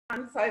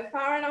so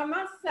far, and I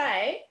must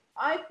say,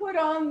 I put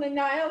on the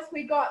nails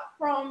we got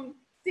from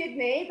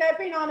Sydney. They've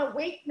been on a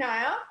week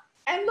now.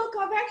 And look,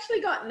 I've actually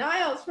got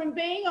nails from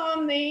being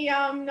on the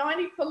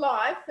 90 for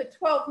Life for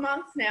 12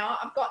 months now.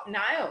 I've got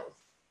nails.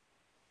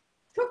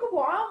 Took a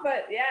while,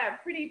 but yeah,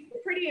 pretty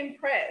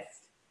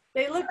impressed.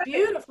 They look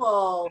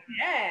beautiful.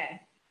 Yeah.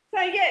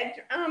 So yeah,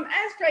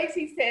 as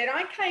Tracy said,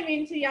 I came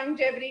into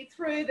longevity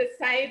through the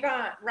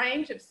Saveur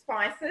range of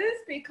spices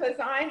because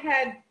I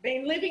had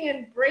been living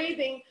and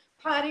breathing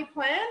Party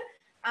Plan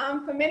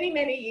for many,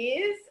 many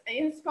years,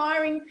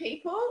 inspiring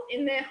people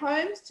in their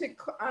homes to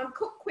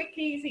cook quick,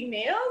 easy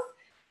meals.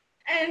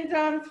 And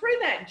through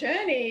that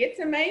journey, it's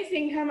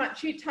amazing how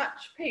much you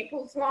touch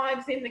people's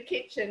lives in the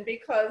kitchen,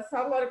 because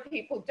a lot of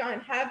people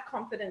don't have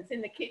confidence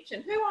in the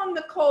kitchen. Who on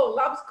the call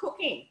loves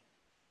cooking?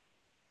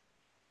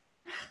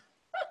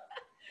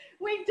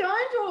 We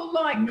don't all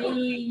like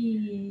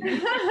cooking.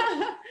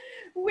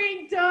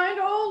 We don't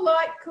all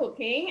like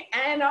cooking,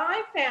 and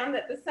I found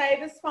that the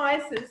Saveur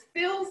Spices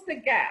fills the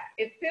gap.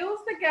 It fills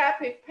the gap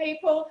if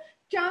people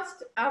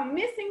just are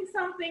missing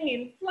something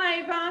in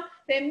flavour,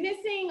 they're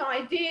missing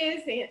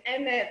ideas,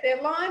 and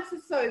their lives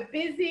are so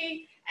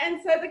busy. And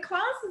so the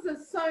classes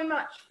are so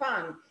much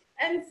fun.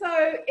 And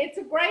so it's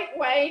a great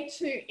way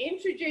to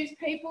introduce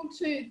people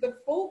to the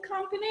full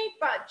company,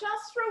 but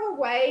just through a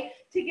way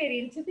to get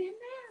into their mouths.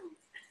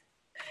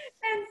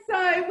 And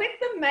so with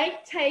the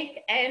make,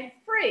 take and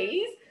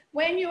freeze,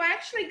 when you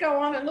actually go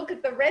on and look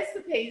at the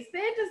recipes,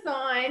 they're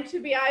designed to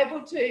be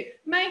able to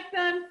make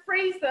them,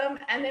 freeze them,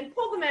 and then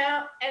pull them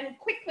out and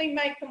quickly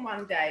make them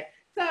one day.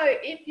 So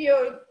if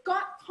you've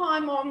got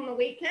time on the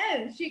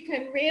weekends, you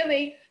can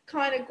really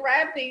kind of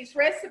grab these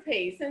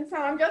recipes. And so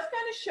I'm just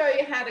going to show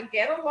you how to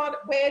get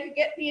where to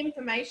get the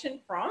information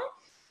from.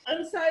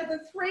 And so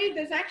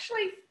there's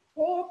actually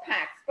 4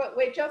 packs, but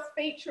we're just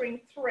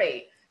featuring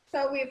 3.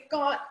 So we've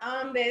got,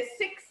 there's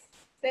six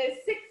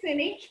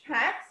in each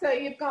pack. So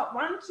you've got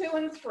 1, 2,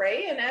 and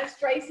 3. And as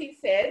Tracy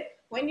said,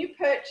 when you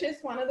purchase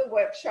one of the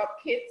workshop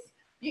kits,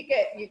 you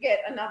get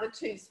another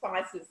 2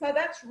 spices. So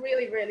that's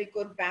really, really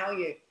good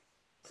value.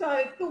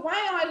 So the way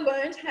I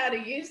learned how to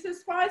use the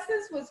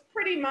spices was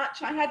pretty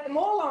much, I had them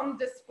all on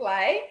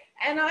display,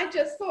 and I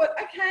just thought,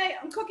 okay,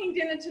 I'm cooking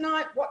dinner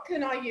tonight, what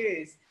can I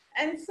use?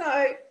 And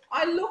so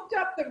I looked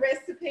up the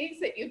recipes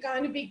that you're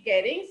going to be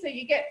getting. So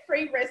you get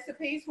free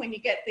recipes when you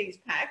get these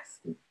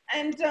packs.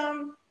 And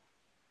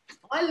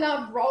I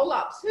love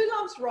roll-ups. Who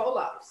loves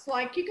roll-ups?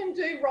 Like, you can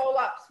do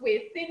roll-ups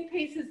with thin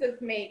pieces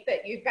of meat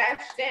that you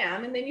bash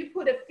down, and then you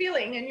put a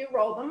filling and you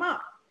roll them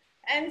up.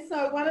 And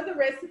so one of the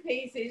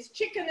recipes is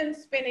chicken and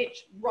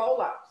spinach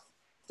roll-ups.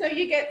 So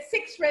you get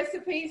 6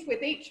 recipes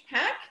with each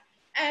pack,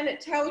 and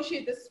it tells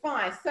you the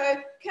spice. So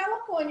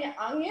California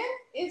onion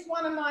is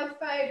one of my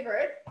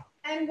favorite.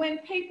 And when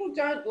people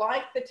don't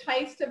like the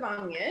taste of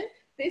onion,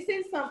 this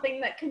is something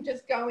that can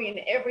just go in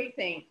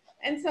everything.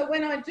 And so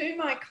when I do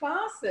my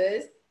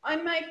classes, I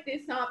make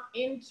this up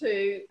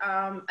into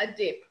a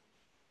dip.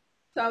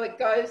 So it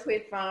goes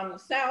with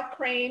sour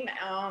cream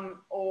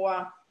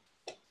or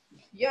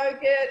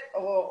yogurt,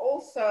 or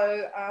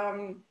also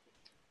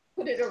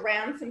put it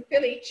around some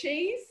Philly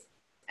cheese.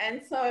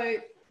 And so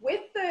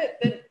with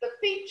the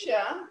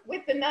feature,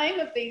 with the name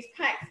of these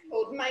packs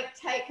called Make,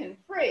 Take and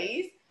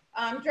Freeze,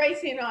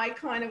 Tracy and I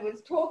kind of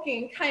was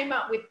talking, came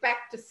up with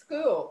back to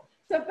school.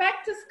 So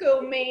back to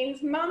school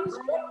means mums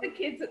drop the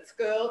kids at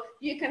school,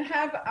 you can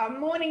have a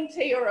morning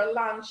tea or a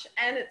lunch,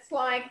 and it's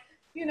like,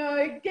 you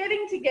know,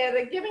 getting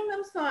together, giving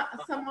them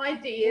some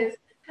ideas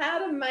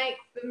how to make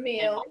the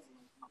meals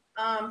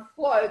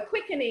flow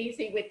quick and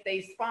easy with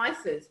these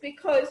spices.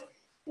 Because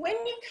when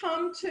you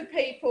come to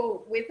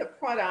people with a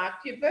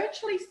product, you're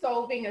virtually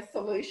solving a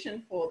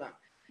solution for them.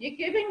 You're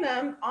giving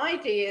them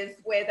ideas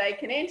where they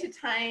can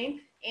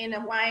entertain in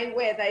a way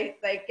where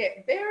they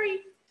get very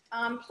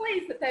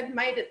pleased that they've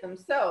made it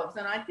themselves.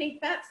 And I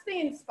think that's the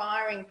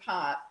inspiring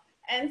part.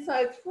 And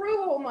so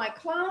through all my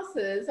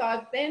classes,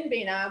 I've then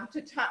been able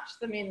to touch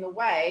them in the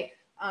way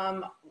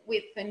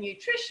with the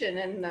nutrition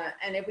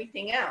and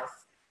everything else.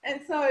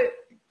 And so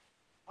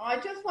I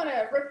just want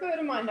to refer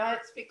to my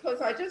notes,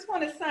 because I just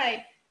want to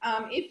say,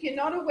 if you're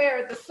not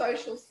aware of the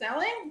social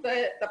selling,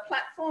 the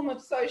platform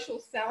of social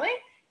selling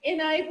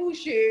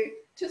enables you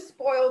to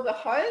spoil the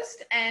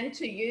host and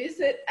to use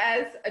it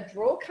as a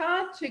draw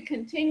card to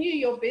continue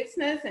your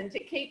business and to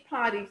keep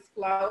parties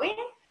flowing.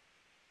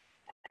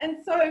 And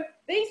so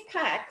these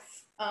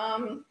packs,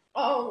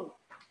 I'll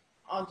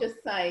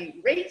just say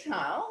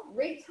retail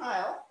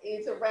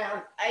is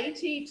around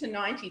 $80 to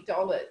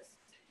 $90.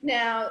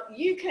 Now,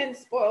 you can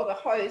spoil the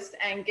host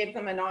and give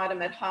them an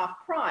item at half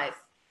price.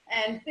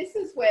 And this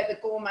is where the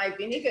gourmet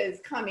vinegars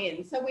come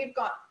in. So we've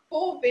got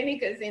 4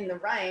 vinegars in the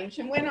range.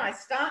 And when I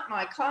start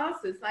my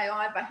classes, they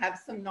either have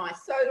some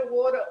nice soda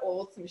water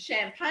or some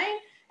champagne.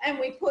 And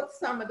we put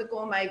some of the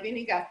gourmet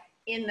vinegar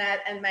in that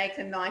and make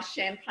a nice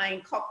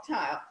champagne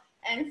cocktail.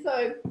 And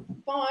so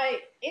by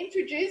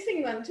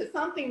introducing them to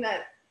something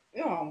that,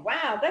 oh,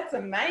 wow, that's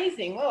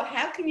amazing. Well,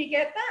 how can you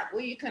get that?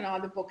 Well, you can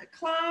either book a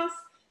class,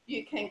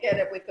 You can get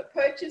it with the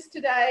purchase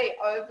today.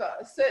 Over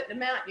a certain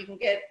amount, you can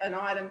get an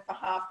item for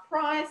half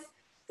price.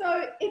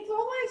 So it's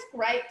always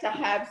great to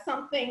have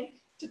something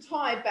to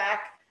tie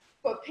back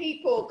for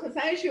people, because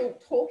as you're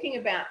talking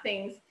about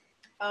things,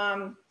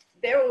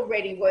 they're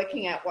already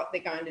working out what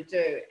they're going to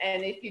do.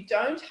 And if you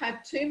don't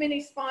have too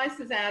many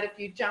spices out, if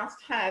you just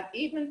have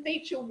even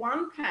feature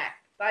one pack,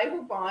 they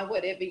will buy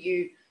whatever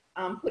you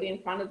put in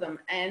front of them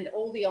and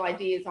all the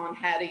ideas on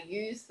how to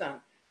use them.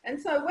 And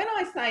so when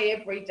I say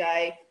every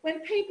day,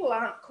 when people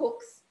aren't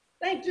cooks,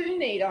 they do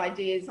need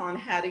ideas on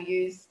how to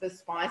use the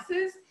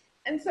spices.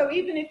 And so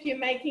even if you're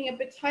making a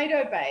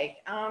potato bake,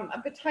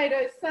 a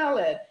potato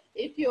salad,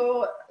 if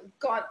you've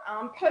got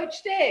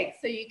poached eggs,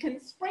 so you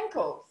can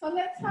sprinkle. So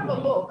let's have a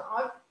look.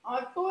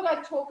 I thought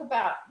I'd talk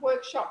about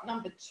workshop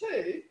number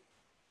 2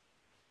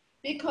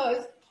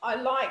 because I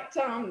liked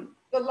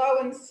the low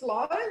and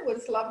slow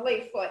was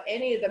lovely for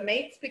any of the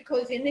meats,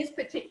 because in this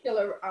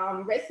particular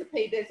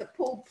recipe, there's a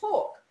pulled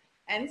pork.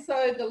 And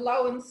so the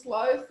low and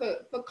slow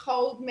for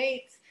cold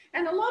meats.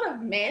 And a lot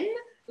of men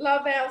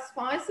love our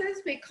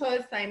spices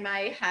because they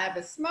may have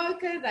a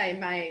smoker, they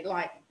may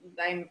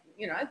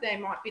they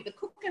might be the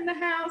cook in the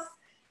house,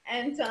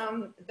 and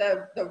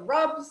the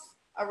rubs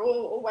are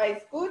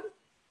always good.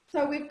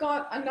 So we've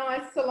got a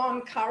nice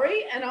Ceylon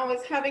curry, and I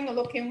was having a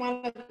look in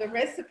one of the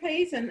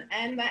recipes,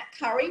 and that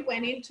curry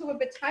went into a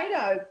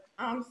potato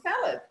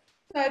salad.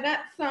 So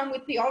that's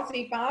with the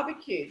Aussie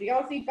barbecue. The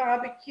Aussie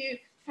barbecue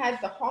had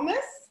the hummus.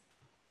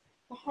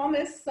 The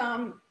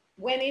hummus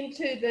went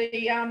into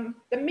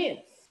the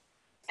mince.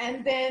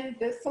 And then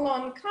the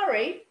Ceylon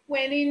curry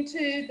went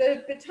into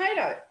the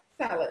potato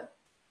salad.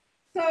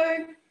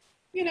 So,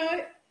 you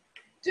know,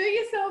 do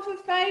yourself a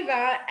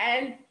favor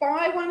and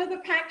buy one of the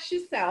packs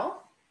yourself.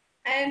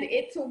 And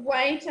it's a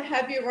way to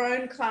have your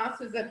own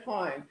classes at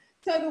home.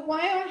 So the way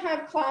I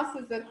have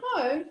classes at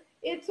home,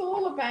 it's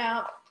all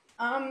about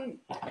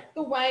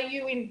the way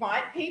you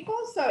invite people.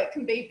 So it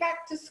can be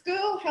back to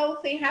school,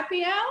 healthy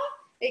happy hour.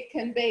 It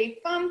can be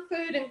fun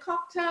food and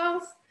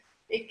cocktails.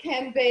 It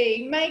can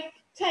be make,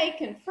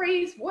 take and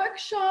freeze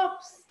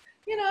workshops,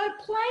 you know,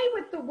 play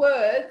with the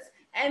words.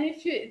 And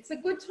if it's a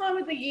good time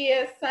of the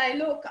year, say,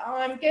 look,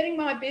 I'm getting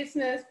my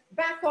business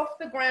back off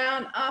the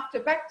ground after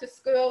back to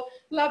school.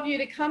 Love you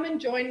to come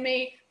and join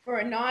me for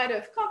a night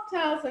of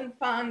cocktails and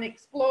fun,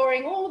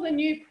 exploring all the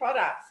new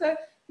products. So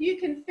you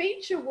can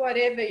feature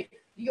whatever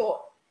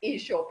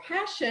is your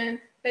passion,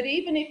 but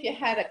even if you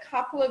had a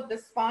couple of the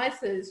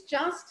spices,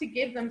 just to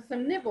give them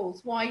some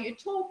nibbles while you're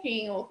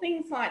talking or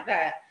things like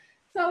that.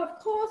 So of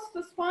course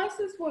the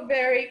spices were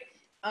very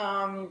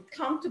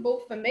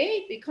comfortable for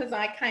me because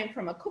I came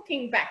from a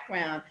cooking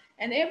background,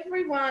 and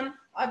everyone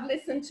I've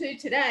listened to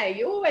today,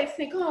 you always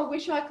think, oh, I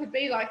wish I could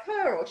be like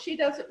her, or she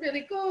does it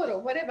really good, or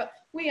whatever.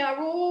 We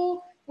are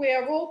all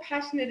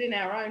passionate in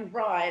our own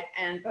right,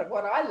 but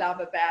what I love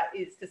about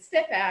is to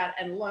step out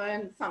and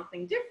learn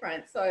something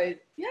different. So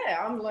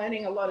yeah, I'm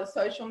learning a lot of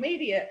social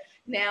media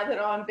now that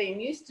I'm being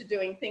used to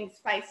doing things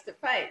face to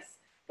face.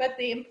 But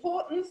the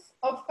importance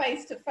of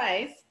face to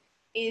face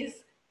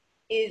is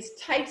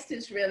taste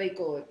is really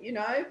good. You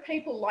know,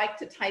 people like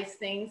to taste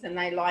things, and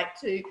they like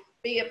to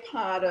be a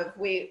part of,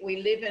 we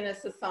live in a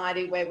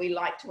society where we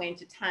like to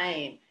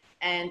entertain.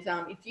 And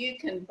if you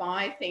can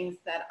buy things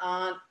that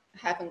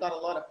haven't got a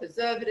lot of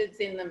preservatives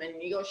in them,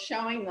 and you're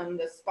showing them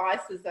the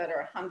spices that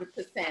are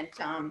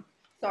 100%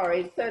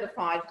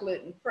 certified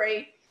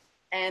gluten-free,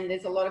 and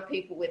there's a lot of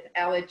people with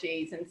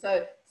allergies. And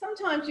so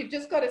sometimes you've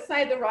just got to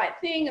say the right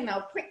thing and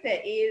they'll prick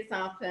their ears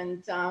up,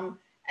 and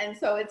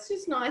so it's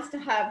just nice to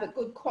have the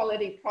good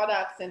quality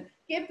products and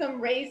give them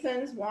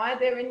reasons why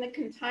they're in the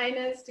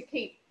containers to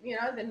keep, you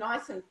know, they're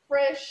nice and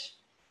fresh.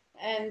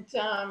 And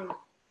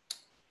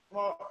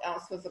what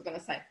else was I going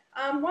to say?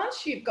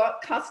 Once you've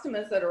got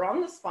customers that are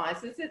on the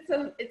spices,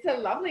 it's a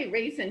lovely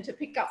reason to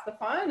pick up the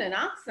phone and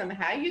ask them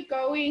how you're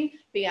going,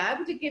 be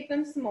able to give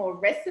them some more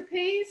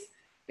recipes,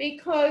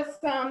 because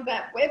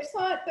that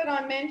website that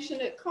I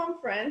mentioned at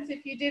conference,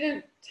 if you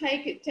didn't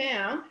take it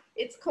down,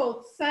 it's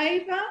called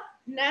Saveur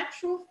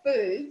Natural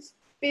Foods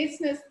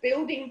Business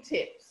Building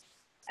Tips.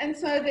 And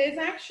so there's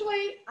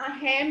actually a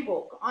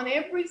handbook on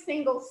every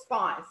single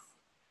spice,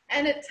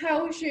 and it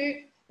tells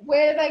you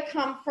where they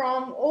come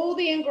from, all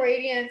the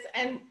ingredients,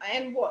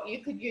 and what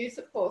you could use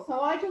it for. So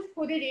I just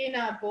put it in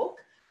a book.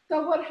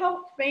 So what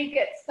helped me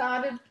get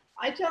started,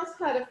 I just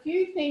had a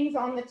few things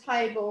on the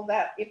table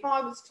that if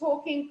I was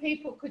talking,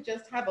 people could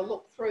just have a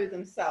look through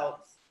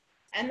themselves.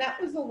 And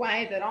that was a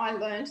way that I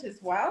learned as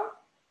well.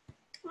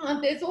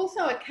 There's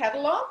also a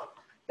catalogue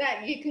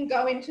that you can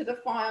go into the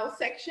file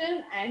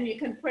section and you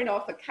can print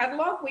off a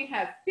catalogue. We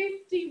have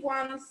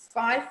 51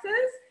 spices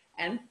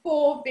and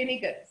 4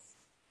 vinegars.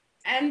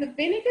 And the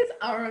vinegars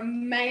are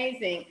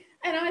amazing.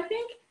 And I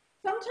think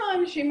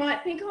sometimes you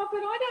might think, oh,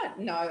 but I don't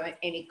know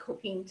any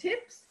cooking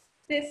tips.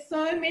 There's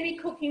so many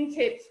cooking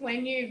tips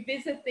when you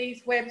visit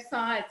these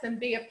websites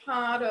and be a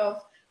part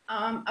of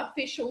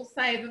official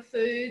Saveur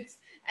Foods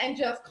and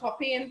just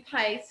copy and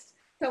paste.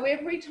 So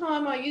every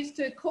time I used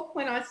to cook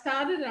when I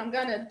started, and I'm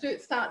going to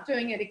start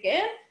doing it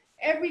again,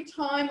 every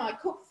time I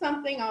cooked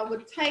something, I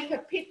would take a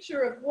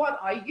picture of what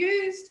I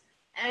used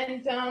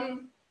and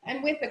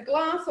with a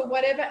glass or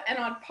whatever, and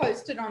I'd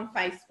post it on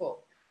Facebook.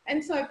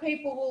 And so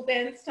people will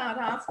then start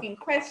asking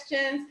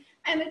questions,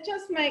 and it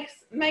just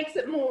makes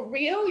it more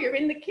real. You're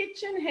in the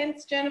kitchen,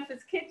 hence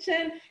Jennifer's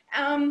Kitchen.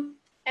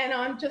 And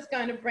I'm just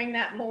going to bring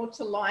that more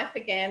to life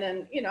again,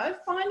 and, you know,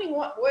 finding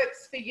what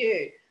works for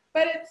you.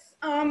 But it's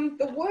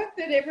the work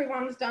that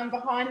everyone's done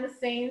behind the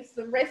scenes,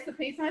 the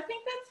recipes. I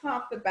think that's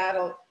half the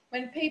battle.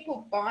 When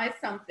people buy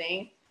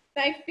something,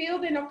 they feel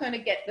they're not going to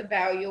get the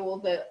value, or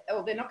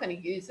they're not going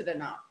to use it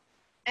enough.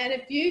 And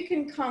if you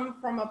can come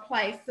from a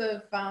place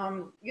of,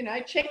 you know,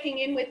 checking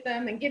in with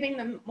them and giving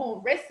them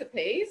more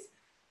recipes.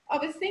 I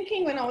was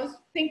thinking, when I was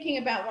thinking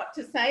about what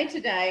to say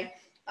today,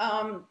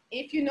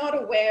 if you're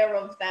not aware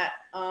of that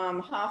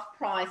half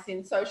price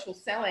in social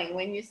selling,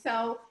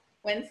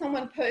 when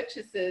someone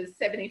purchases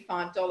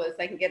 $75,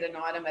 they can get an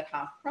item at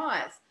half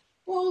price.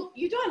 Well,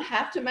 you don't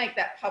have to make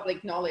that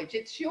public knowledge.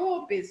 It's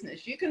your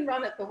business. You can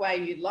run it the way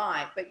you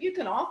like, but you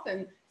can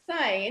often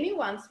say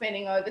anyone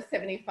spending over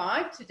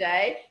 $75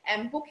 today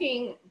and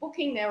booking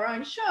their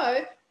own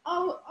show,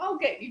 I'll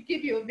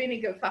give you a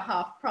vinegar for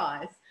half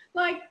price.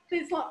 Like,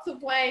 there's lots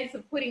of ways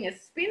of putting a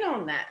spin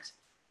on that.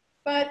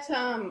 But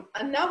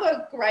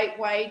another great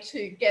way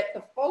to get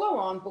the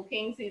follow-on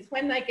bookings is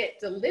when they get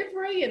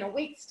delivery in a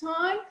week's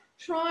time,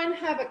 try and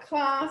have a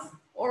class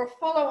or a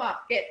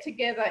follow-up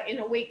get-together in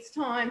a week's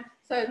time.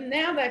 So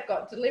now they've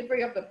got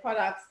delivery of the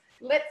products.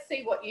 Let's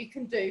see what you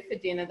can do for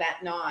dinner that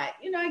night.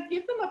 You know,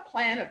 give them a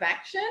plan of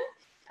action.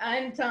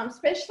 And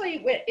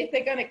especially if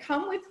they're going to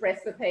come with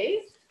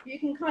recipes, you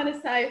can kind of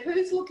say,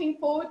 who's looking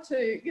forward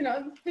to, you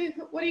know,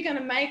 what are you going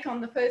to make on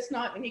the first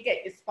night when you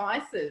get your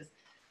spices?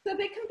 So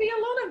there can be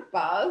a lot of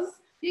buzz.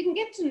 You can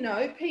get to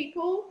know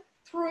people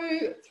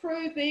through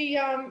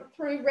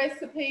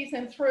recipes,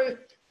 and through,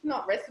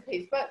 not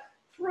recipes, but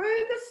through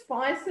the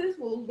spices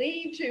will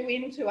lead you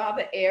into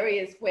other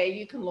areas where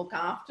you can look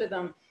after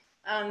them.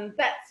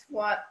 That's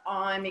what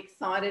I'm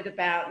excited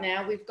about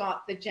now. We've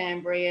got the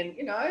Jamboree, and,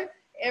 you know,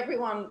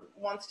 everyone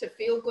wants to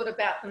feel good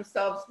about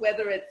themselves,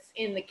 whether it's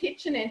in the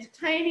kitchen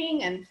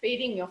entertaining and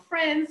feeding your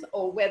friends,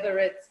 or whether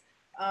it's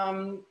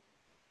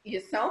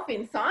yourself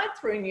inside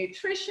through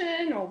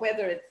nutrition, or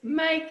whether it's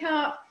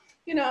makeup.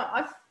 You know,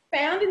 I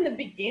found in the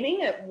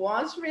beginning it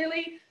was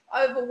really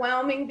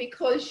overwhelming,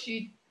 because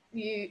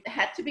you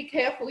had to be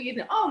careful. You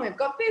know, oh, we've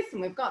got this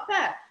and we've got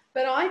that.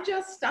 But I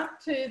just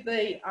stuck to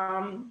the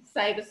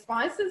Saveur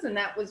spices, and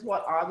that was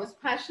what I was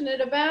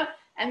passionate about.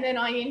 And then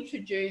I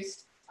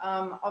introduced,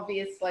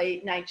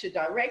 obviously, Nature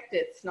Direct.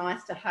 It's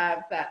nice to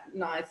have that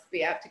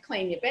be able to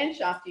clean your bench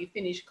after you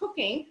finish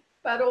cooking,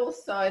 but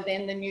also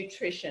then the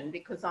nutrition,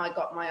 because I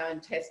got my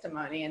own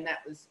testimony, and that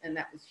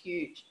was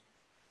huge.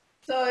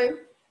 So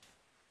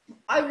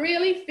I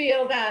really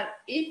feel that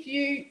if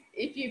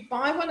you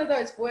buy one of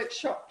those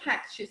workshop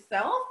packs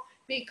yourself,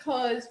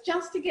 because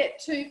just to get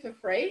 2 for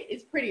free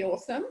is pretty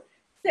awesome.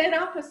 Set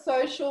up a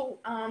social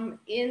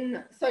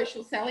in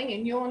social selling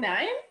in your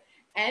name,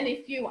 and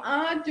if you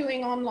are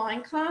doing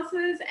online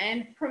classes,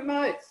 and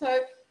promote.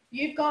 So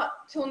you've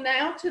got till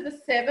now to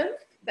the 7th.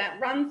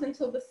 That runs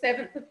until the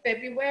 7th of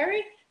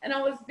February. And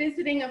I was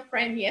visiting a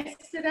friend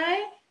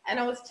yesterday, and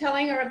I was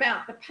telling her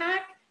about the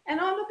pack, and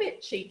I'm a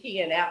bit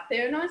cheeky and out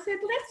there. And I said,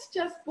 let's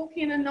just book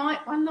in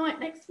one night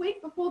next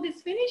week before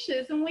this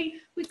finishes. And we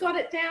got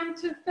it down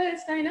to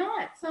Thursday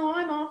night. So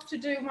I'm off to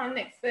do one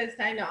next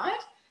Thursday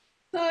night.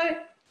 So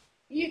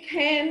you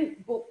can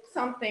book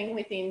something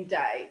within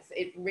days.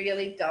 It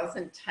really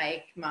doesn't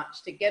take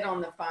much to get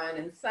on the phone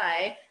and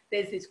say,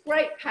 there's this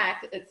great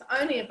pack, it's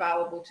only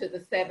available to the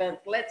 7th,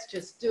 let's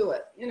just do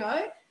it, you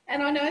know?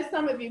 And I know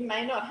some of you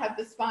may not have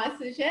the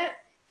spices yet,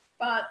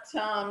 but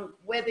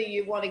whether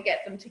you want to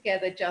get them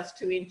together just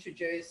to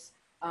introduce,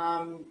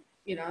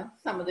 you know,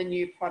 some of the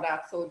new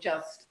products, or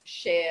just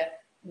share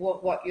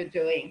what you're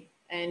doing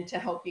and to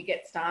help you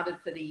get started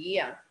for the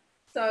year.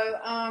 So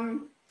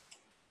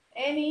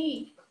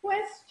any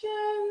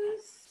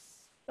questions?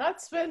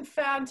 That's been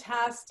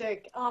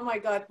fantastic. Oh my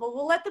God. Well,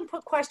 we'll let them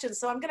put questions.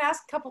 So I'm going to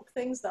ask a couple of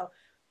things though.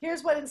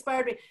 Here's what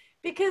inspired me.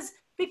 Because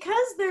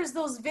there's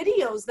those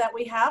videos that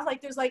we have,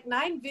 like there's like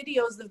 9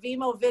 videos, the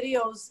Vimo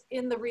videos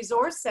in the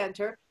resource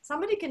center.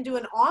 Somebody can do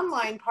an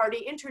online party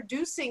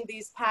introducing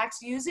these packs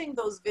using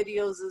those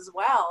videos as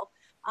well.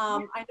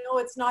 I know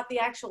it's not the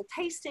actual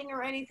tasting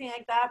or anything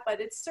like that, but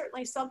it's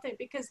certainly something,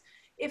 because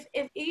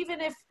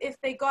even if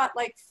they got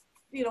like,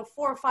 you know,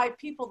 4 or 5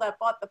 people that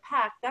bought the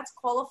pack, that's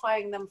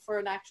qualifying them for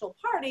an actual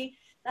party.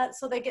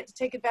 So they get to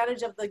take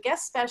advantage of the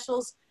guest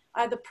specials,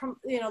 the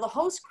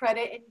host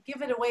credit, and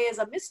give it away as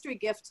a mystery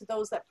gift to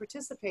those that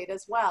participate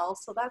as well.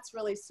 So that's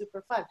really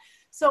super fun.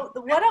 So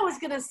what I was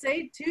going to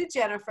say to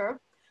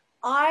Jennifer,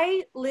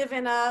 I live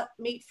in a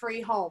meat-free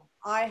home.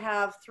 I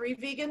have 3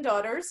 vegan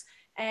daughters,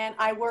 and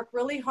I work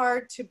really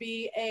hard to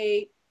be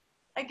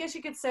I guess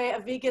you could say, a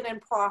vegan in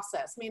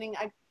process, meaning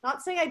I'm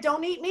not saying I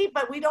don't eat meat,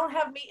 but we don't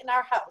have meat in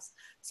our house.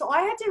 So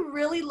I had to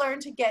really learn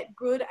to get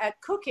good at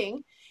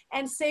cooking,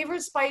 and Saveur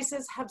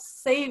spices have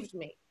saved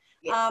me.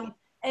 Yes.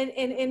 And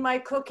in my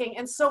cooking.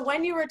 And so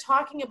when you were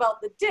talking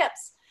about the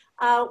dips,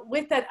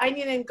 with that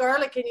onion and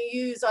garlic, and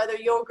you use either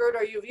yogurt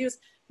or you've used,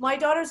 my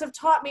daughters have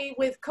taught me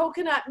with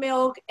coconut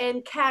milk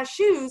and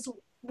cashews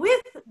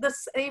with the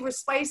Saveur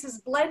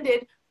spices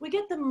blended, we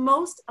get the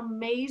most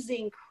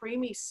amazing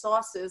creamy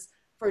sauces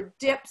for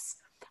dips,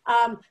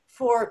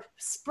 for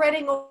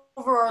spreading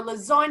over our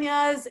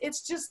lasagnas.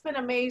 It's just been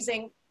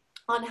amazing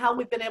on how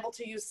we've been able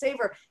to use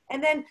Saveur.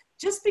 And then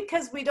just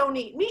because we don't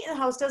eat meat in the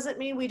house doesn't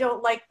mean we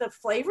don't like the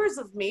flavors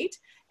of meat.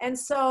 And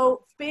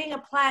so being a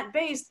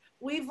plant-based,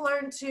 we've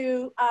learned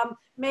to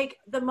make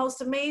the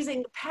most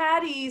amazing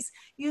patties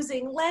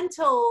using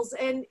lentils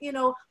and, you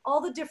know,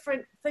 all the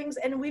different things.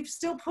 And we've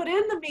still put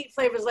in the meat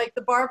flavors like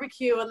the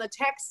barbecue and the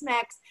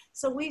Tex-Mex.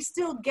 So we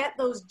still get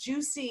those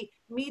juicy,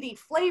 meaty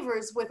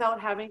flavors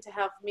without having to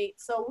have meat.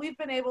 So we've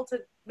been able to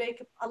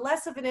make a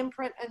less of an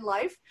imprint in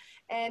life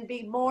and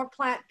be more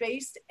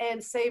plant-based,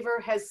 and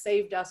Saveur has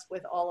saved us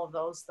with all of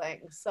those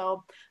things.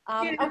 So,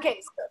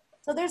 okay,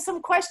 so there's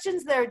some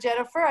questions there,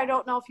 Jennifer. I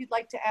don't know if you'd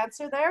like to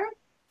answer there.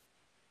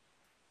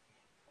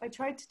 I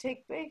tried to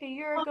take bake a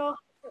year ago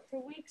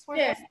for weeks.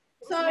 Yeah,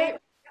 so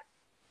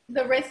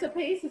the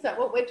recipes, is that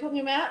what we're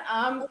talking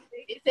about?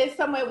 Is there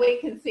somewhere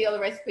we can see all the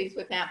recipes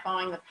without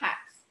buying the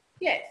packs?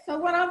 Yeah, so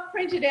what I've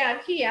printed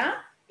out here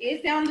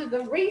is under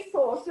the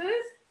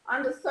resources,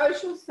 under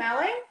social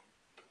selling.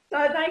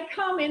 So they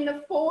come in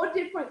the 4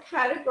 different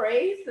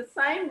categories. The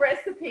same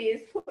recipe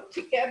is put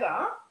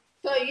together.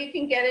 So you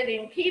can get it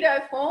in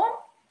keto form.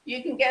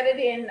 You can get it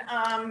in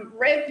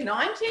Rev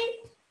 90.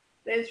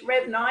 There's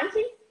Rev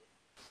 90.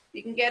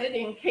 You can get it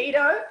in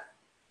keto.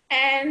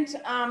 And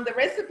the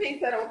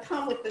recipes that will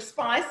come with the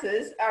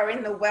spices are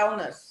in the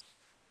wellness.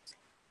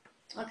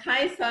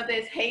 Okay, so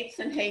there's heaps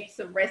and heaps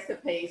of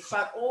recipes,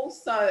 but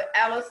also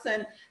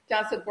Alison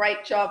does a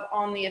great job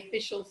on the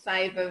official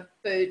Saveur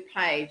food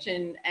page,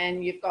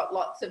 and you've got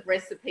lots of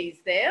recipes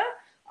there.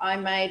 I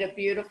made a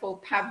beautiful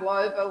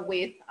pavlova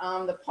with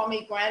the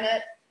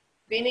pomegranate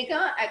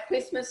vinegar at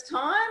Christmas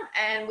time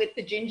and with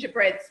the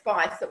gingerbread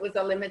spice. It was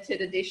a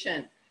limited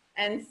edition.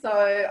 And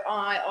so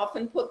I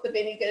often put the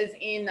vinegars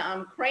in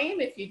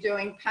cream if you're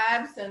doing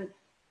pavs. And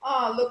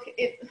oh, look,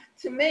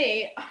 to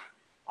me,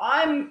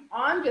 I'm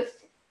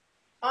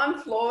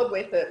floored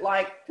with it.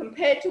 Like,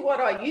 compared to what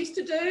I used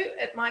to do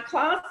at my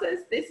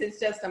classes, this is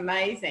just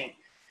amazing.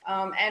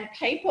 And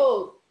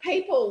people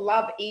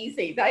love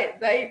easy.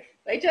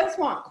 They just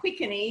want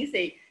quick and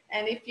easy.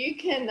 And if you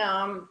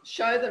can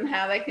show them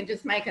how they can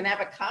just make an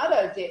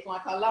avocado dip,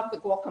 like I love the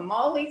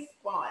guacamole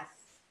spice,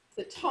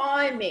 the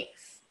Thai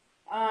mix.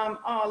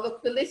 Oh,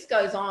 look, the list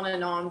goes on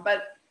and on.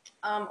 But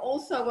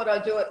also what I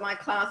do at my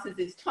classes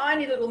is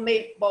tiny little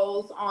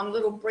meatballs on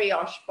little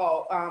brioche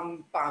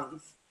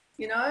buns,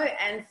 you know,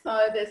 and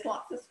so there's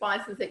lots of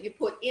spices that you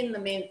put in the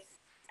mince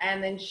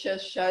and then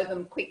just show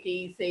them quick,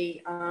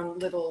 easy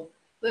little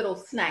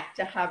snack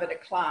to have at a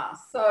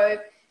class. So,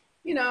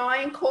 you know, I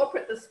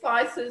incorporate the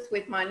spices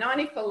with my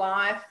 90 for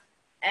Life,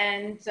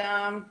 and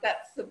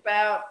that's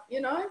about,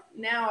 you know,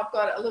 now I've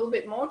got a little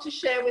bit more to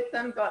share with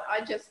them, but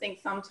I just think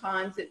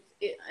sometimes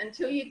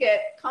until you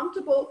get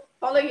comfortable,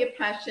 follow your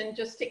passion,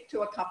 just stick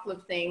to a couple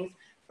of things,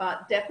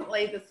 but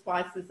definitely the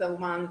spices are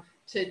one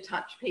to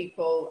touch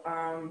people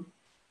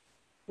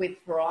with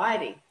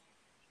variety.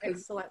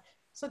 Excellent.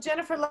 So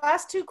Jennifer,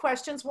 last 2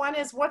 questions. One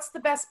is, what's the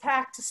best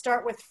pack to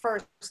start with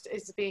first,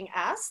 is being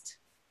asked.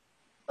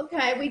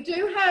 Okay, we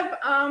do have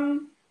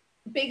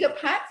bigger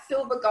packs,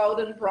 silver, gold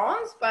and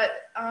bronze, but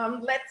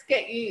let's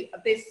get you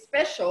this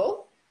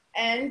special.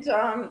 And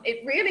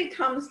it really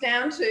comes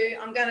down to,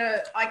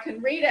 I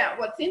can read out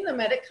what's in them,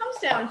 and it comes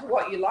down to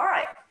what you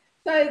like.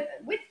 So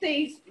with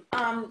these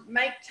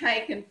make,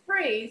 take and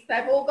freeze,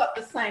 they've all got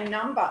the same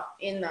number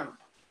in them.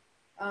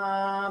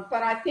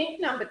 But I think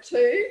number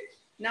two,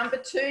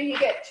 you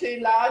get 2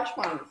 large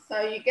ones.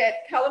 So you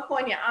get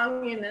California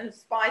onion and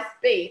spice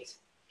beet,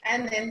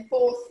 and then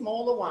 4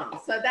 smaller ones.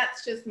 So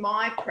that's just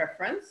my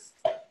preference.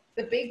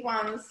 The big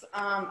ones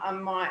are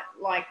my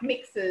like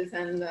mixes,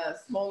 and the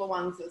smaller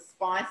ones are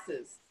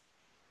spices.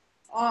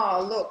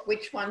 Oh, look,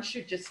 which one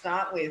should you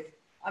start with?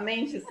 I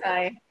mean to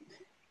say.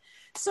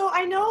 So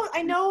I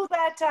know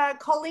that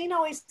Colleen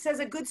always says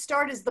a good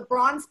start is the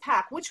bronze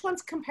pack. Which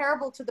one's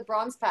comparable to the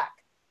bronze pack?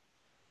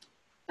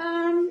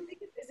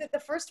 Is it the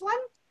first one?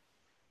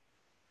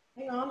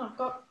 Hang on, I've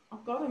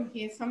got them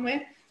here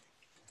somewhere.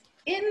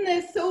 In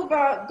the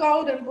silver,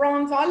 gold and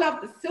bronze, I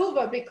love the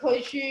silver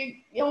because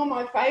all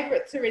my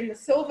favorites are in the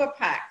silver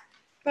pack.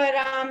 But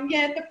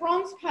yeah, the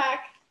bronze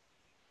pack,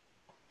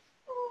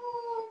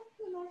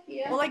 they're not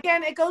here. Well,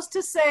 again, it goes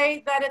to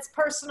say that it's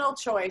personal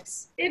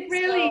choice. It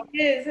really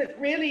is. It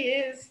really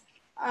is.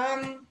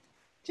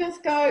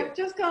 Just go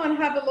and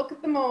have a look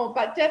at them all,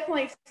 but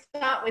definitely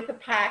start with the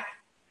pack.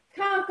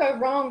 Can't go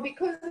wrong,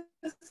 because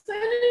as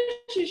soon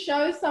as you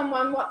show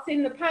someone what's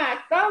in the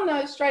pack, they'll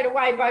know straight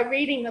away by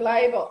reading the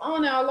label. Oh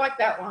no, I like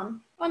that one.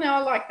 Oh no, I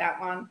like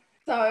that one.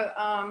 So,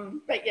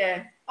 but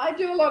yeah, I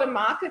do a lot of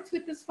markets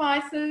with the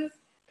spices.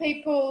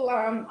 people,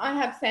 I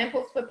have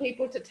samples for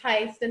people to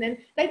taste, and then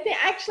they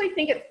actually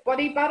think it's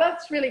body butter.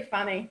 It's really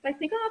funny. They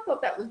think, oh, I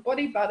thought that was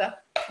body butter.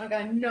 I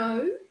go,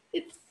 no,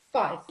 it's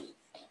spices.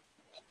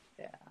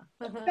 Yeah.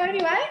 So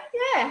anyway,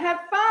 yeah, have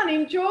fun,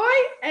 enjoy,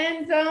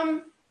 and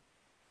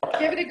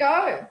give it a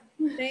go.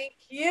 Thank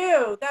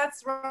you.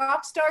 That's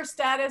rock star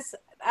status.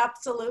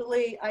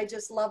 Absolutely. I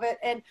just love it.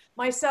 And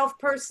myself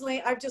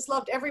personally, I've just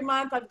loved every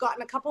month. I've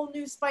gotten a couple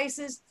new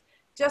spices,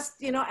 just,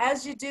 you know,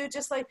 as you do,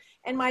 just like,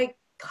 and my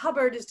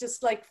cupboard is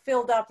just like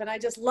filled up, and I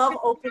just love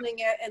opening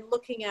it and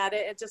looking at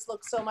it. It just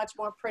looks so much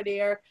more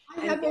prettier.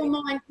 I have all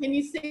mine. Can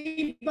you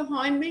see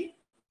behind me?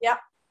 Yep.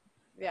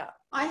 Yeah.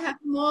 I have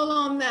them all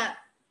on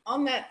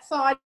that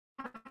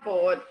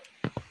sideboard.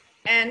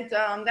 And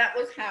that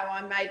was how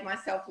I made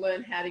myself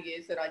learn how to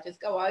use it. I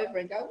just go over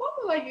and go, what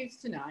will I use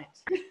tonight?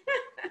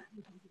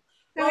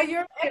 Well,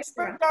 you're an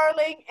expert,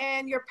 darling,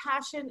 and your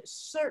passion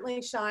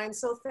certainly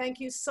shines. So thank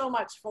you so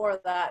much for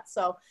that.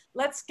 So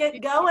let's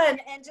get going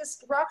and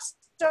just rock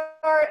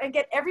star and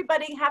get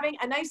everybody having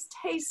a nice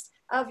taste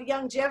of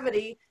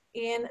longevity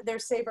in their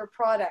Saveur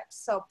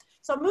products. So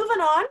moving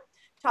on,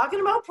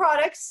 talking about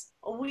products,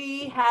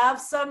 we have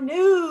some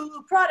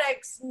new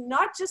products,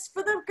 not just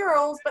for the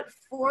girls, but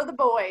for the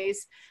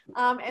boys.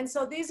 And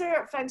so these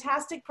are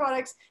fantastic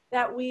products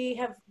that we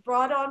have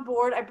brought on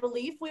board. I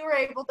believe we were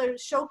able to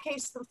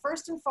showcase them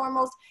first and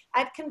foremost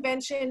at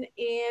convention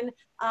in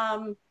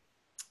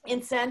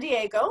San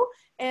Diego.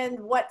 And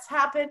what's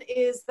happened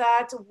is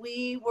that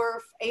we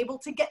were able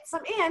to get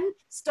some in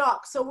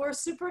stock. So we're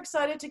super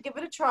excited to give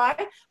it a try.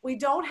 We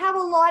don't have a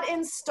lot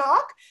in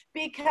stock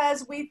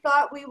because we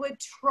thought we would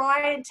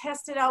try and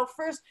test it out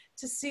first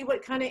to see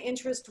what kind of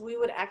interest we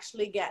would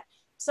actually get.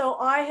 So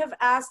I have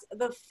asked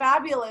the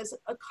fabulous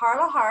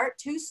Karla Hart,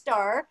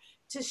 2-star,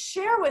 to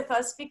share with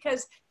us,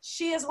 because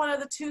she is one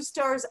of the 2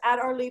 stars at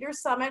our Leader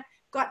Summit,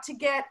 got to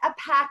get a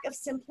pack of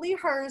Simply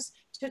Hers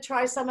to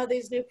try some of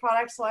these new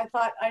products. So I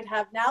thought I'd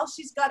have, now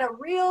she's got a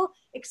real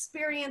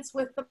experience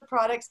with the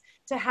products,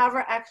 to have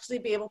her actually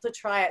be able to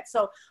try it.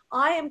 So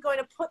I am going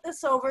to put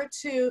this over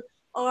to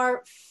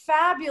our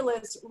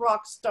fabulous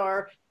rock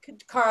star,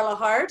 Karla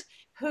Hart,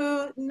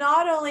 who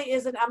not only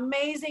is an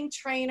amazing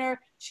trainer,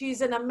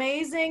 she's an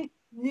amazing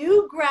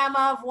new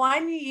grandma of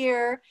 1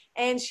 year,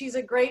 and she's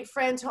a great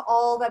friend to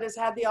all that has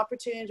had the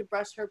opportunity to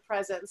brush her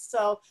presence.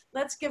 So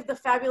let's give the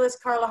fabulous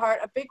Karla Hart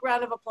a big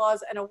round of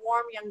applause and a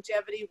warm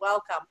longevity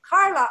welcome.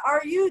 Karla,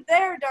 are you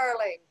there,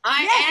 darling?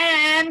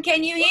 I am.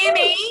 Can you hear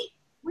me?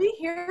 We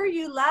hear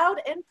you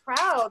loud and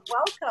proud.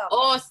 Welcome.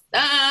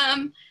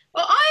 Awesome.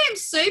 Well, I am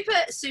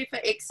super, super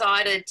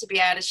excited to be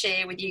able to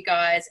share with you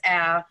guys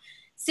our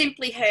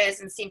Simply Hers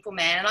and Simple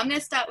Man. And I'm going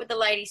to start with the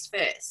ladies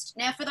first.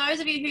 Now, for those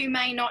of you who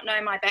may not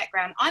know my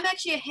background, I'm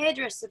actually a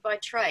hairdresser by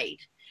trade.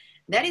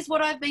 That is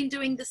what I've been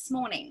doing this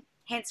morning,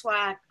 hence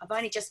why I've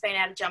only just been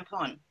able to jump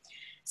on.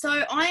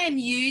 So I am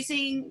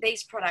using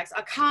these products.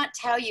 I can't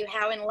tell you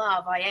how in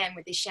love I am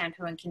with this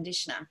shampoo and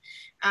conditioner.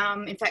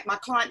 In fact, my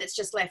client that's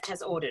just left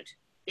has ordered,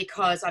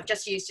 because I've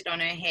just used it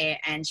on her hair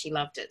and she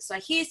loved it. So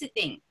here's the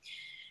thing.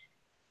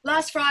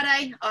 Last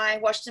Friday, I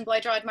washed and blow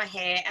dried my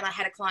hair, and I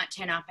had a client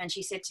turn up and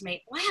she said to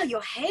me, wow,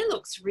 your hair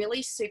looks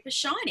really super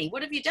shiny.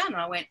 What have you done?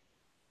 And I went,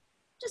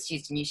 just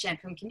used a new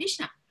shampoo and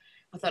conditioner.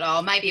 I thought,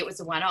 oh, maybe it was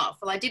a one-off.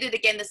 Well, I did it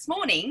again this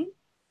morning,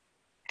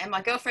 and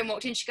my girlfriend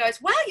walked in. She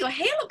goes, wow, your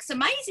hair looks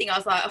amazing. I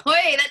was like, oh,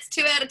 hey, that's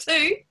 2 out of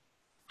 2.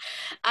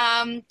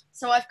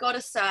 So I've got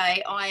to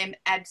say, I am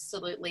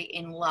absolutely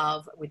in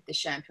love with the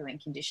shampoo and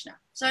conditioner.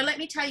 So let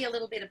me tell you a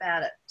little bit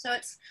about it. So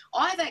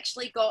I've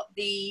actually got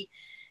the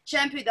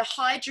shampoo, the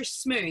Hydra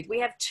Smooth. We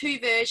have 2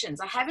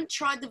 versions. I haven't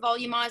tried the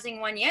volumizing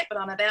one yet, but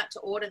I'm about to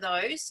order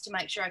those to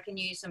make sure I can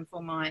use them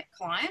for my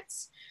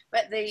clients.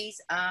 But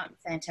these are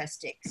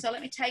fantastic. So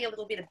let me tell you a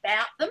little bit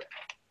about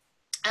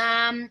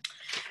them.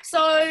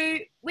 So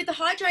with the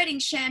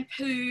hydrating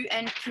shampoo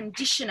and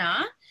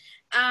conditioner,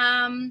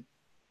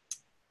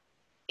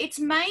 it's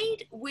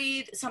made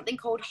with something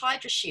called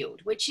Hydra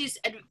Shield, which is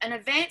an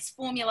advanced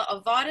formula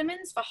of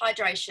vitamins for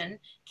hydration,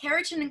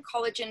 keratin and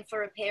collagen for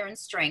repair and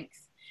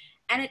strength.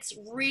 And it's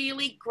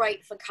really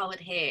great for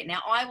coloured hair. Now,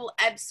 I will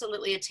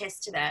absolutely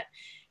attest to that.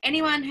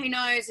 Anyone who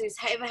knows who's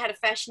ever had a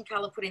fashion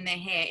colour put in their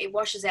hair, it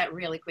washes out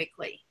really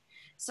quickly.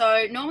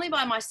 So normally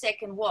by my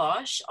second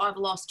wash, I've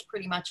lost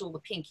pretty much all the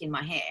pink in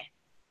my hair.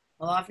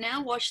 Well, I've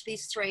now washed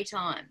these 3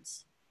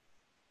 times.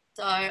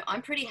 So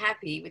I'm pretty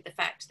happy with the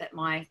fact that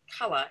my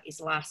colour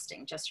is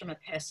lasting, just from a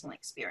personal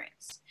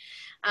experience.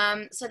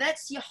 So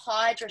that's your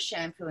Hydra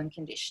shampoo and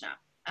conditioner.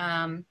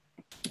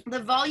 The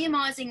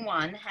volumizing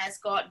one has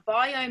got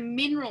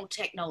biomineral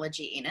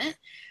technology in it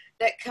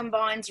that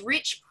combines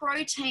rich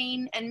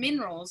protein and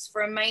minerals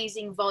for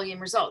amazing volume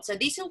results. So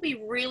this will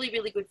be really,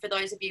 really good for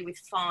those of you with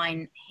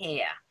fine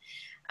hair.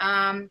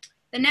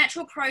 The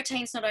natural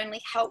proteins not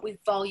only help with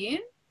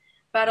volume,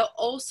 but are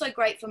also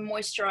great for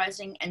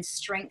moisturizing and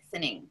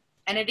strengthening.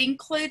 And it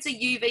includes a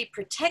UV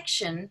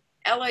protection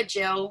aloe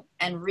gel,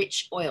 and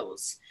rich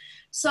oils.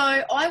 So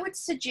I would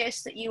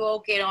suggest that you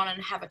all get on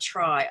and have a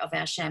try of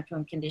our shampoo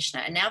and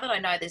conditioner. And now that I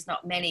know there's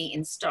not many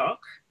in stock,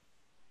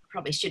 I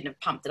probably shouldn't have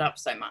pumped it up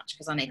so much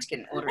because I need to get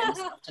an order in this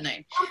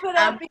afternoon. Pump it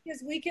up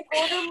because we can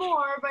order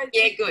more. But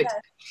yeah,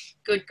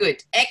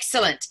 good.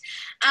 Excellent.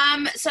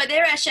 So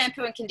they're our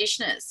shampoo and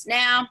conditioners.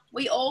 Now,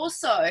 we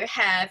also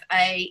have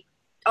actually,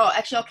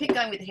 I'll keep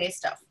going with the hair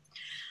stuff.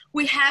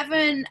 We have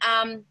an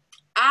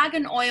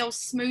argan oil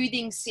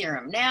smoothing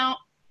serum. Now,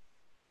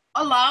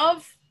 I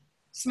love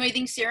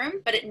smoothing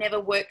serum, but it never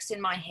works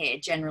in my hair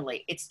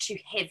generally. It's too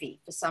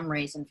heavy for some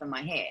reason for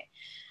my hair.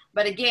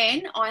 But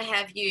again, I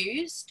have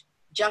used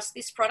just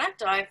this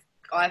product.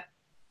 I've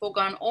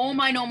foregone all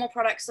my normal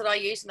products that I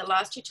use, and the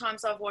last 2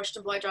 times I've washed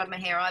and blow dried my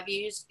hair, I've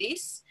used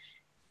this,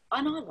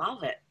 and I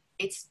love it.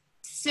 It's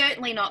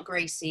certainly not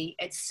greasy.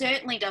 It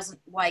certainly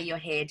doesn't weigh your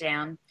hair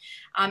down.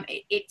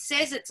 It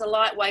says it's a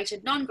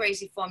light-weighted,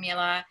 non-greasy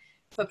formula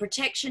for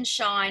protection,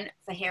 shine,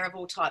 for hair of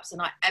all types,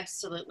 and I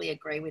absolutely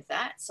agree with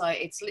that. So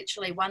it's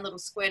literally 1 little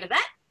squirt of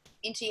that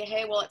into your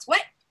hair while it's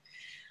wet.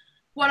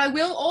 What I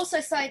will also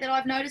say that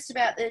I've noticed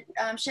about the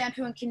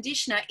shampoo and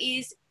conditioner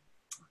is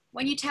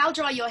when you towel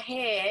dry your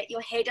hair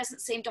doesn't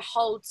seem to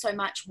hold so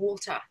much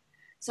water.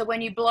 So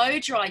when you blow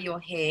dry your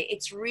hair,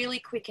 it's really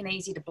quick and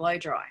easy to blow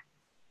dry.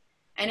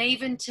 And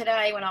even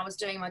today when I was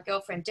doing my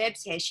girlfriend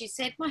Deb's hair, she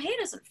said, my hair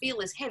doesn't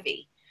feel as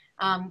heavy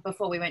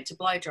before we went to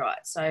blow dry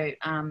it. So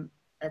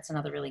that's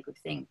another really good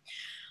thing.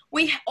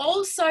 We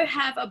also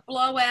have a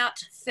blowout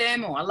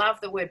thermal. I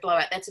love the word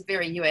blowout. That's a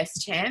very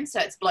US term.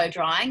 So it's blow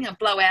drying, a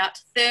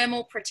blowout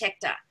thermal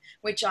protector,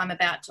 which I'm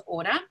about to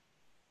order.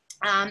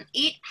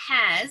 It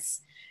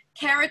has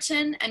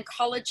keratin and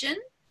collagen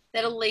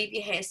that'll leave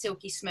your hair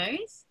silky smooth,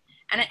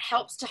 and it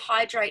helps to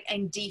hydrate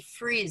and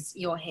defrizz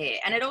your hair.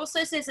 And it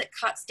also says it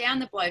cuts down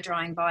the blow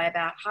drying by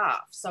about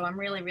half. So I'm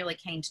really, really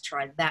keen to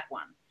try that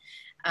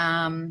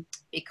one.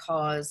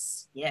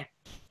 Because yeah,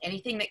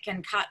 anything that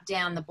can cut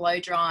down the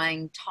blow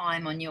drying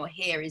time on your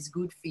hair is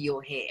good for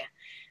your hair.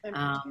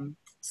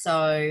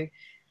 So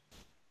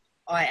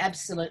I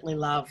absolutely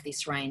love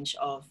this range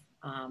of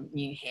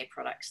new hair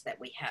products that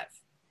we have.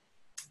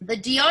 The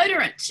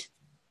deodorant.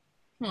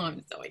 Oh,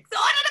 I'm so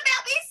excited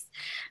about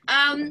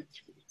this.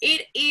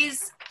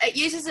 It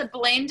uses a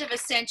blend of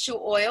essential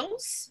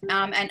oils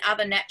and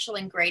other natural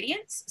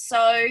ingredients.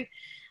 So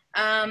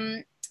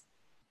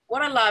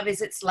what I love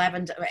is it's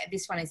lavender.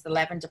 This one is the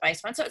lavender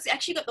based one. So it's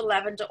actually got the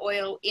lavender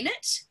oil in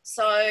it.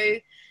 So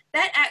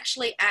that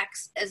actually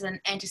acts as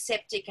an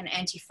antiseptic and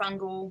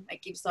antifungal.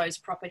 It gives those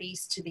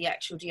properties to the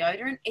actual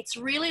deodorant. It's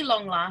really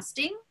long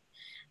lasting.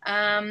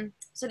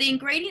 So the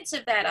ingredients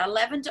of that are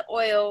lavender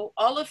oil,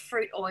 olive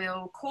fruit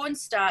oil,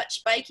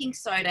 cornstarch, baking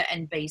soda,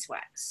 and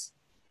beeswax.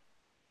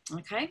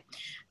 Okay.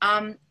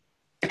 And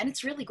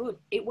it's really good.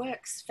 It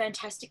works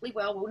fantastically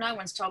well. Well, no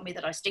one's told me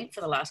that I stink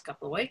for the last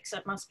couple of weeks, so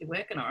it must be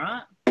working all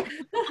right.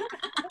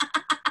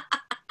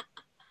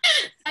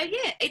 So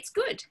yeah, it's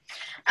good.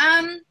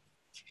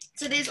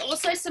 So there's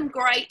also some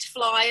great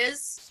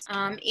flyers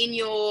in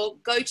your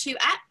go-to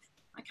app.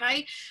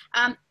 Okay.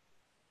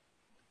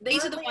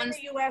 These currently are the ones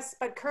in the US,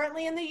 but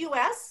currently in the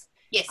US.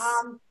 Yes.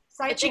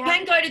 But you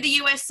can go to the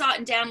US site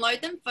and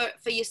download them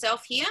for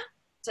yourself here.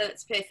 So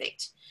that's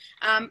perfect.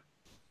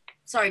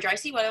 Sorry,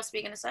 Tracy, what else were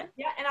you going to say?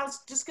 Yeah, and I was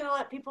just going to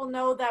let people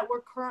know that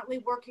we're currently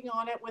working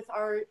on it with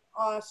our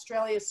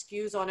Australia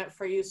SKUs on it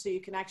for you, so you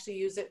can actually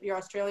use it, your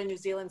Australia, New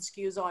Zealand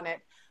SKUs on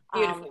it.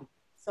 Beautiful.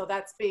 So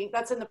that's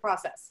in the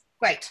process.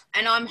 Great.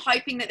 And I'm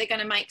hoping that they're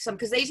going to make some,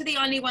 because these are the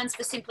only ones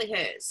for Simply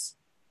Hers.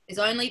 There's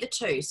only the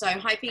 2. So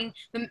hoping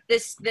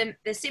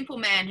the Simple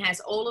Man has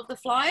all of the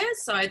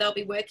flyers, so they'll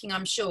be working,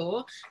 I'm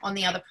sure, on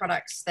the other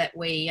products that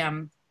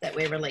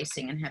we're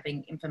releasing and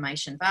having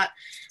information. But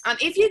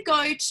if you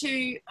go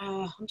to,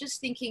 I'm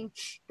just thinking,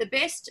 the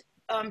best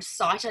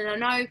site, and I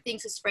know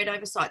things are spread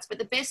over sites, but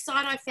the best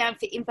site I found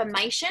for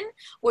information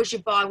was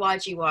your Buy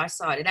YGY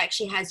site. It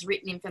actually has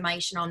written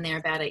information on there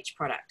about each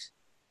product.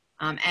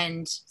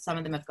 And some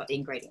of them have got the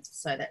ingredients,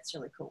 so that's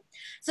really cool.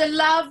 So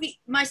love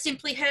my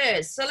Simply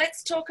Hers. So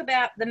let's talk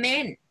about the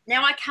men.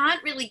 Now, I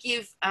can't really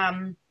give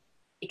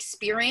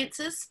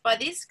experiences by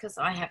this because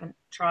I haven't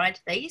tried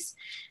these.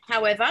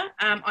 However,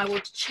 I will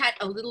chat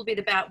a little bit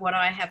about what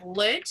I have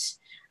learnt.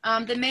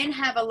 The men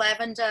have a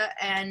lavender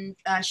and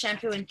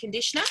shampoo and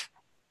conditioner.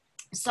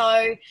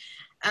 So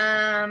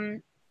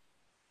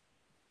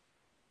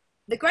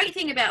the great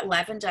thing about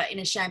lavender in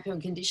a shampoo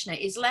and conditioner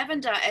is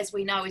lavender, as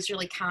we know, is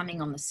really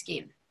calming on the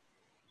skin.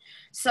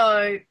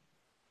 So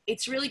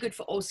it's really good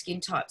for all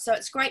skin types. So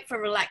it's great for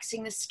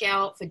relaxing the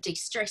scalp, for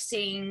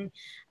de-stressing,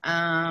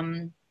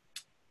 calming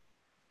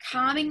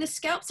the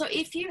scalp. So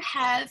if you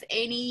have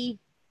any,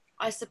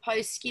 I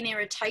suppose, skin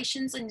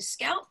irritations in the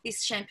scalp,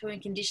 this shampoo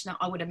and conditioner,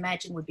 I would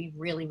imagine, would be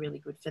really, really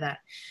good for that,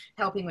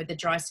 helping with the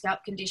dry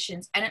scalp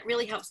conditions. And it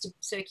really helps to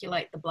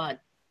circulate the blood.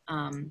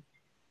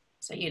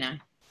 So, you know,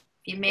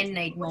 if your men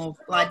need more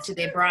blood to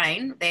their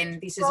brain, then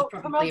this is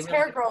probably a really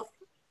hair growth.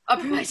 Oh,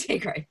 promotes hair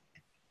growth.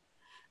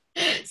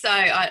 So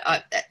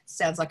that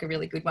sounds like a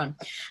really good one.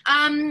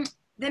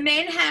 The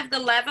men have the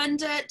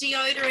lavender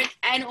deodorant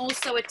and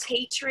also a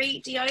tea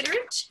tree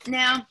deodorant.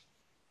 Now,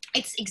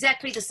 it's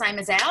exactly the same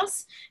as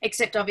ours,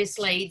 except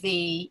obviously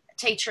the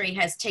tea tree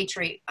has tea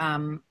tree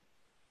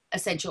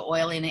essential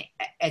oil in it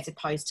as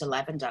opposed to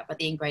lavender, but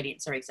the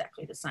ingredients are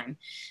exactly the same.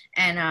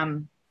 And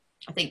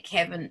I think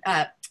Kevin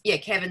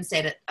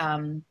said it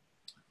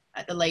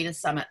at the Leaders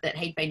Summit that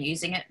he'd been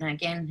using it. And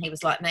again, he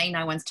was like me,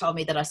 no one's told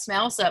me that I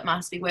smell, so it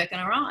must be working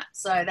all right.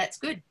 So that's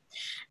good.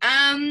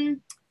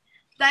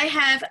 They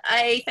have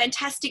a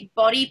fantastic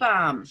body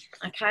balm,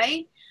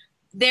 okay?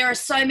 There are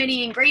so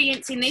many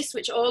ingredients in this,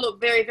 which all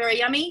look very, very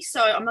yummy. So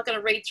I'm not going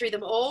to read through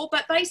them all.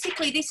 But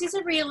basically, this is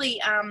a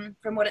really,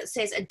 from what it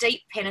says, a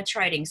deep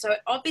penetrating. So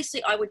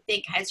obviously, I would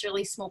think has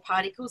really small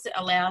particles that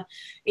allow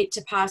it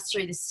to pass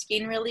through the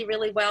skin really,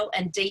 really well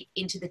and deep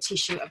into the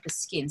tissue of the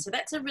skin. So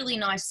that's a really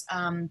nice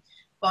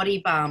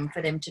body balm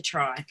for them to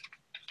try.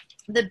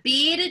 The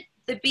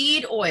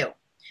beard oil.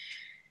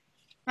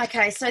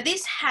 Okay, so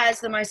this has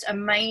the most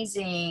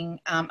amazing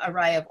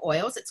array of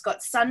oils. It's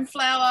got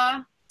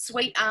sunflower,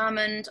 sweet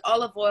almond,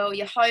 olive oil,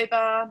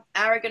 jojoba,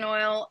 argan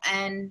oil,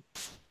 and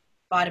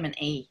vitamin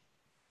E.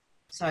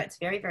 So it's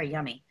very, very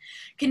yummy.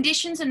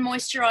 Conditions and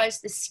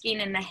moisturize the skin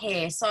and the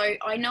hair. So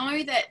I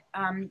know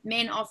that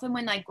men often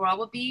when they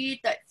grow a beard,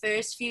 that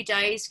first few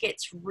days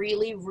gets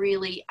really,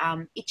 really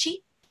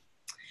itchy.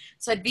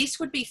 So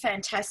this would be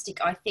fantastic,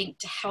 I think,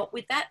 to help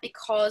with that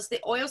because the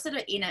oils that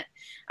are in it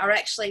are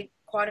actually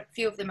quite a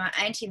few of them are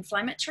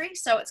anti-inflammatory,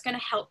 so it's going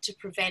to help to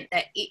prevent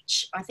that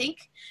itch, I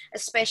think,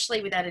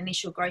 especially with that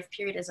initial growth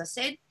period, as I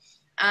said.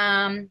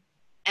 And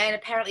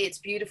apparently it's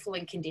beautiful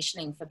in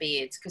conditioning for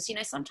beards because, you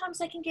know, sometimes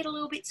they can get a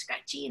little bit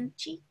scratchy and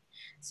itchy.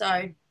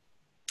 So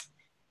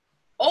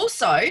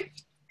also,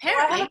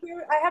 apparently...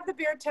 I have the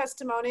beard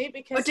testimony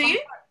because oh, do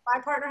you?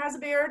 My partner has a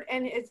beard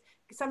and it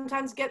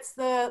sometimes gets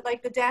the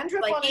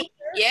dandruff on it.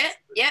 Yeah,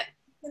 yep.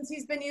 Since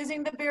he's been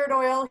using the beard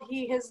oil,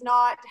 he has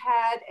not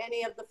had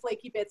any of the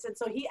flaky bits. And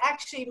so he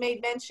actually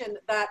made mention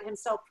that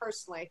himself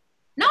personally.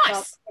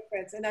 Nice.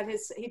 And that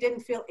he didn't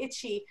feel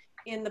itchy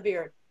in the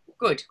beard.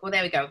 Good. Well,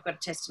 there we go. We've got a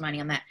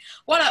testimony on that.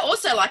 What I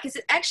also like is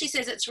it actually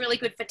says it's really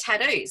good for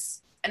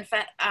tattoos and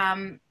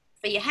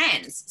for your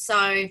hands.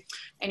 So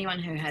anyone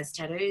who has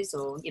tattoos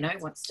or, you know,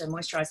 wants to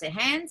moisturize their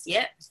hands,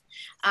 yeah.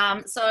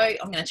 So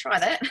I'm going to try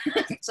that.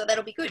 So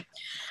that'll be good.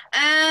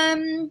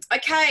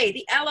 Okay,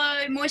 the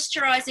aloe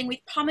moisturizing with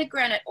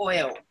pomegranate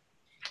oil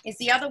is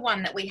the other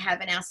one that we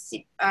have in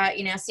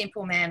our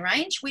Simple Man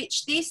range,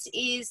 which this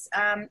is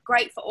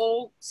great for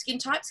all skin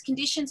types,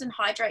 conditions and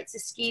hydrates the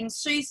skin,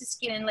 soothes the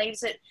skin and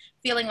leaves it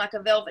feeling like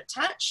a velvet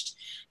touch.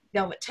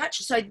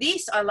 So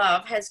this I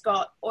love has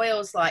got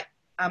oils like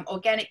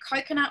organic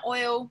coconut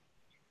oil,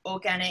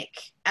 organic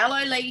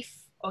aloe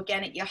leaf,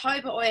 organic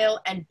jojoba oil,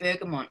 and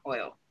bergamot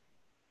oil.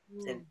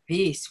 So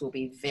this will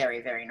be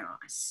very, very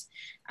nice.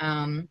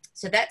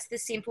 So that's the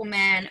Simple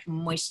Man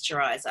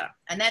moisturizer.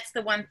 And that's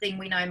the one thing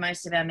we know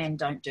most of our men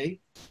don't do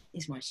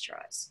is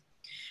moisturize.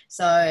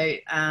 So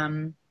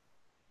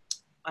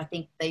I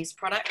think these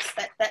products,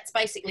 that's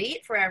basically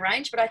it for our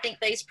range. But I think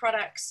these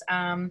products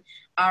are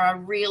a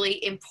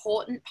really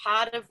important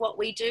part of what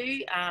we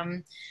do.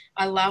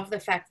 I love the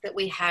fact that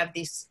we have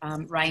this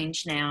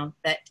range now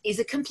that is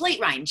a complete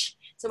range.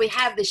 So we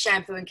have the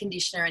shampoo and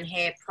conditioner and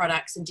hair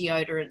products and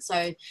deodorant.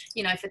 So,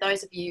 you know, for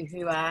those of you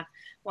who are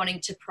wanting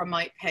to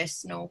promote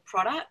personal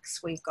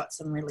products, we've got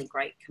some really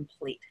great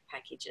complete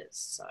packages.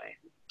 So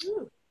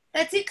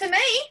that's it for me.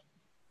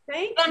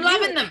 Thank you. I'm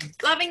loving them,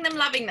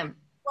 loving them.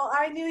 Well,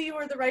 I knew you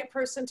were the right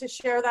person to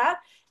share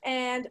that.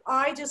 And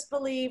I just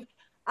believe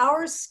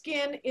our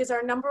skin is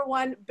our number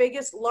one,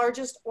 biggest,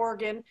 largest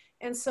organ.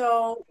 And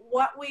so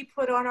what we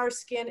put on our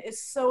skin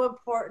is so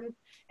important.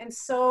 And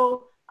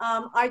so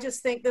I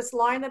just think this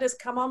line that has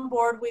come on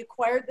board, we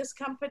acquired this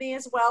company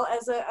as well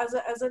as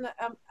an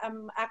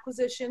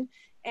acquisition.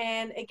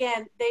 And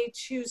again, they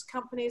choose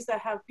companies that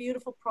have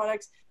beautiful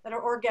products that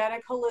are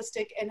organic,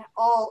 holistic, and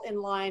all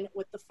in line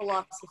with the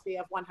philosophy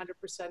of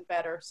 100%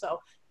 better. So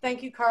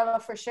thank you,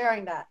 Karla, for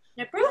sharing that.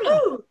 No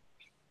problem.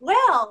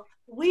 Well,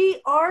 we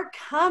are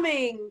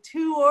coming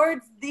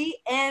towards the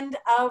end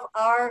of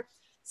our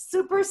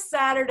Super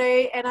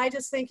Saturday, and I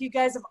just think you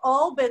guys have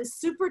all been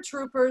super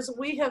troopers.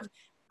 We have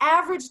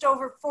averaged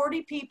over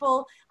 40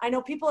 people. I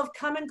know people have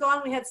come and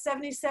gone. We had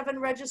 77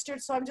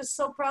 registered, so I'm just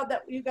so proud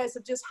that you guys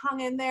have just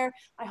hung in there.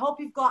 I hope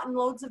you've gotten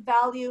loads of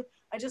value.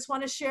 I just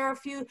want to share a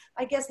few,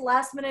 I guess,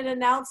 last minute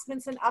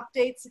announcements and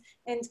updates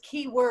and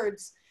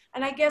keywords.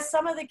 And I guess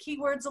some of the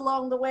keywords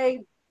along the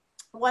way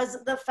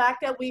was the fact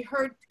that we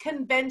heard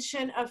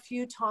convention a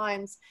few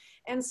times.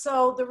 And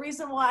so the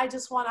reason why I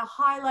just want to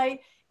highlight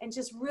and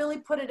just really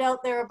put it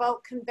out there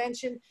about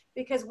convention,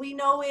 because we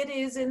know it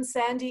is in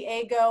San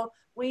Diego.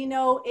 We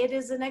know it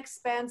is an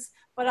expense,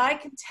 but I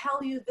can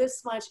tell you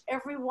this much,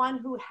 everyone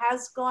who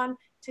has gone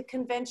to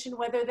convention,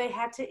 whether they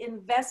had to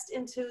invest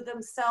into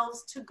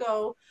themselves to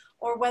go,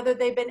 or whether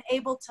they've been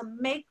able to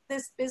make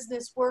this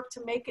business work,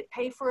 to make it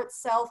pay for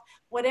itself,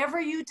 whatever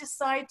you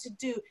decide to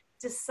do,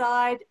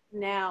 decide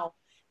now.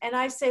 And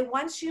I say,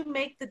 once you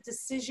make the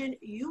decision,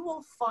 you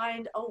will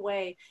find a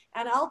way.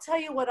 And I'll tell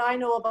you what I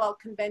know about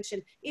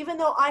convention. Even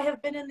though I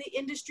have been in the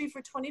industry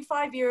for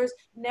 25 years,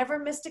 never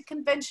missed a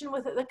convention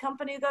with the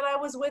company that I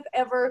was with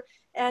ever,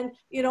 and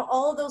you know,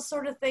 all of those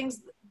sort of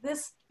things,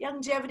 this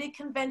longevity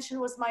convention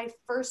was my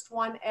first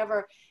one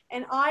ever.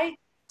 And I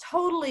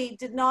totally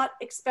did not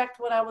expect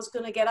what I was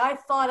going to get. I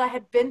thought I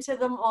had been to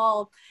them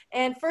all.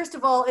 And first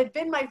of all, it'd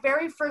been my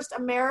very first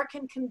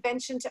American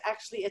convention to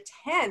actually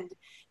attend.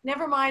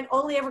 Never mind,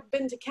 only ever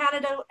been to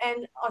Canada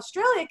and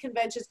Australia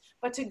conventions,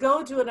 but to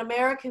go to an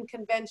American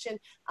convention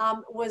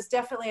was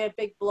definitely a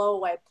big blow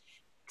away.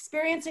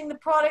 Experiencing the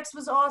products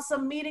was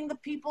awesome. Meeting the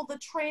people, the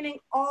training,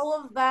 all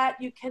of that,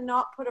 you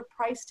cannot put a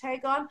price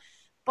tag on.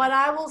 But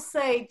I will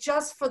say,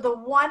 just for the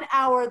 1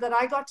 hour that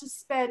I got to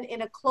spend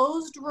in a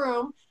closed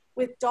room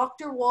with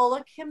Dr.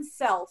 Wallach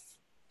himself,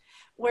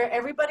 where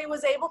everybody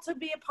was able to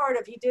be a part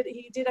of. He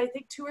did I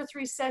think 2 or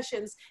 3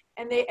 sessions,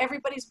 and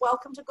everybody's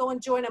welcome to go and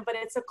join him, but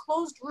it's a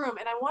closed room.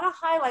 And I want to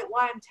highlight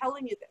why I'm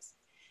telling you this.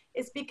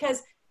 It's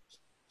because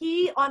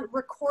he, on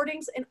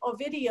recordings and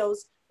videos,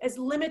 is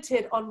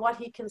limited on what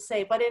he can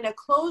say. But in a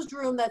closed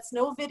room that's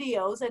no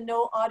videos and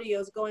no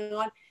audios going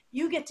on,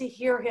 you get to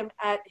hear him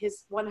at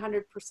his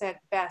 100%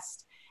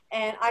 best.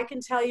 And I can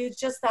tell you,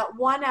 just that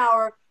 1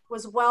 hour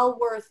was well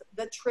worth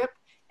the trip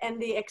and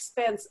the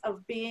expense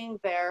of being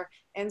there.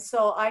 And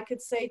so I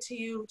could say to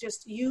you,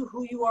 just you,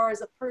 who you are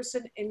as a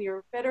person, in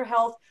your better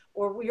health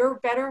or your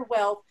better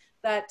wealth,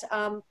 that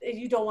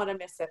you don't want to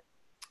miss it.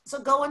 So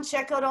go and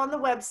check out on the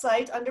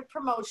website under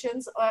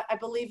promotions. I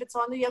believe it's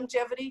on the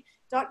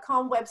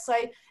longevity.com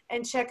website,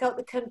 and check out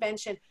the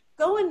convention.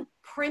 Go and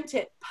print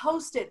it,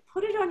 post it,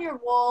 put it on your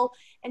wall,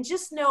 and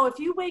just know if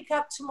you wake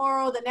up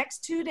tomorrow, the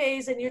next 2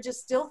 days, and you're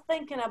just still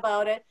thinking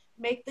about it,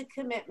 make the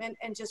commitment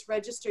and just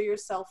register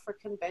yourself for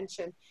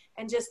convention,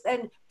 and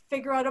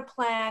figure out a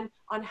plan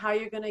on how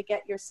you're going to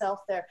get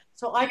yourself there.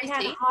 So I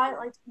can't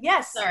highlight.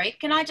 Yes. Sorry,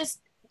 can I just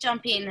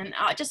jump in? And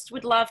I just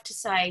would love to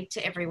say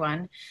to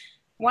everyone,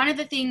 one of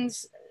the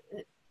things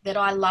that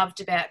I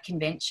loved about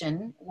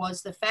convention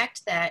was the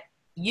fact that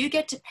you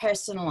get to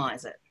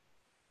personalize it.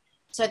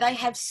 So they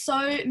have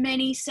so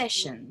many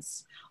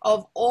sessions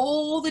of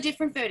all the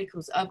different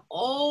verticals, of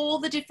all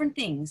the different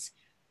things.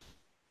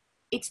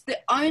 It's the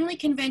only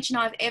convention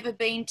I've ever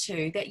been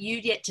to that you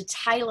get to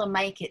tailor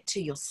make it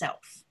to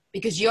yourself,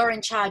 because you're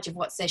in charge of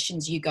what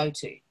sessions you go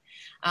to.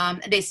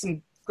 There's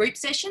some group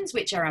sessions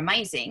which are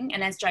amazing.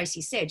 And as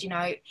Josie said, you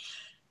know,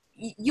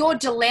 your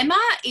dilemma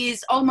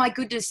is, oh my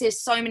goodness, there's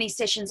so many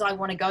sessions I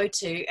want to go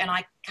to and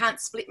I can't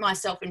split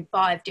myself in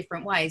 5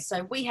 different ways.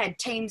 So we had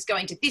teams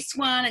going to this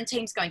one and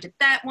teams going to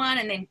that one,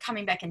 and then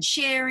coming back and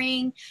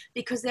sharing,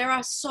 because there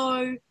are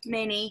so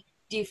many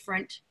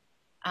different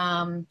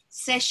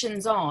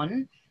sessions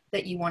on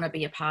that you want to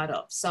be a part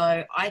of.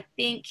 So I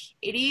think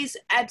it is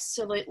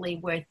absolutely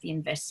worth the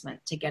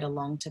investment to get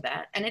along to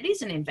that. And it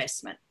is an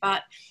investment,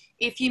 but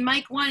if you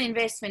make one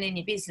investment in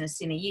your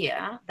business in a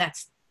year,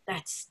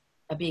 that's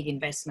a big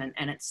investment,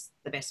 and it's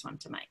the best one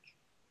to make.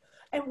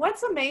 And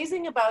what's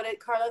amazing about it,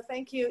 Karla,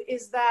 thank you,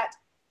 is that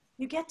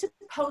you get to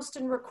post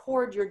and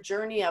record your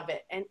journey of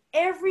it. And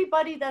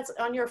everybody that's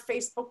on your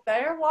Facebook,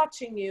 they're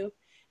watching you,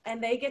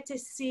 and they get to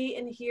see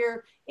and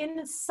hear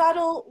in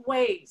subtle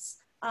ways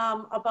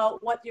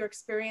about what your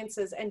experience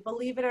is. And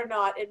believe it or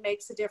not, it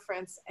makes a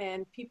difference.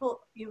 And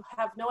people, you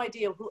have no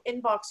idea who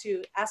inbox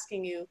you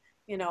asking you,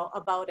 you know,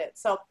 about it.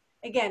 So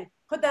again,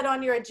 put that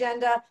on your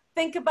agenda,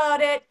 think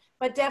about it,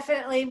 but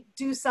definitely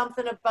do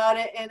something about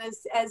it. And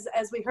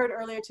as we heard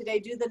earlier today,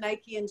 do the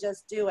Nike and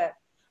just do it.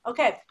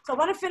 Okay, so I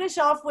want to finish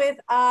off with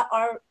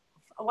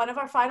one of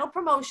our final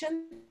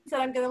promotions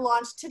that I'm going to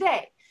launch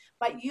today.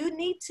 But you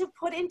need to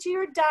put into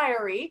your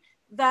diary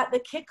that the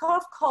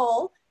kickoff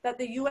call that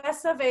the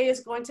US of A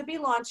is going to be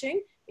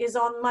launching is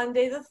on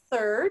Monday the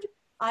 3rd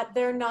at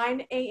their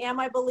 9 a.m.,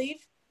 I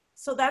believe.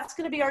 So that's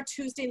going to be our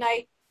Tuesday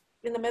night,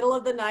 in the middle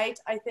of the night,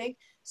 I think.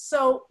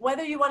 So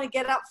whether you want to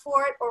get up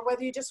for it or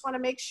whether you just want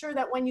to make sure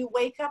that when you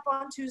wake up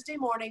on Tuesday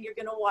morning, you're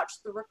going to watch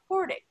the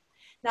recording.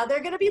 Now, they're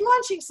going to be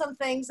launching some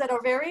things that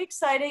are very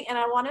exciting, and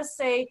I want to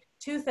say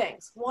 2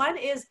 things. One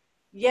is,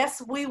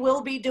 yes, we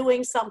will be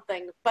doing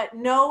something, but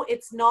no,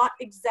 it's not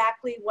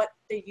exactly what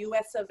the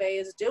US of A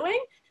is doing,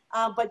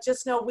 but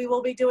just know we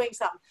will be doing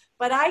something.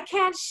 But I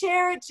can't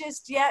share it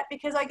just yet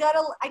because I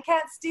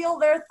can't steal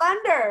their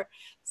thunder.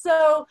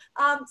 So,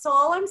 so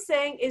all I'm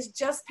saying is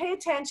just pay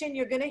attention.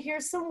 You're going to hear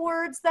some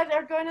words that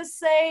are going to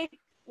say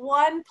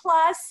 1+,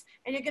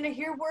 and you're going to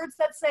hear words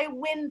that say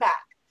win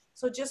back.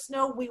 So just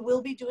know we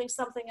will be doing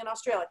something in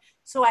Australia.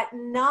 So at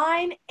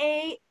 9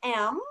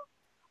 a.m.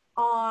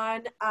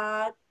 on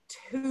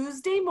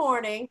Tuesday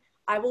morning,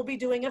 I will be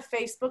doing a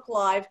Facebook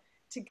Live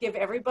to give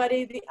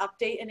everybody the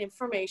update and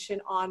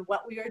information on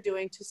what we are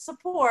doing to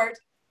support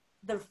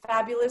the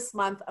fabulous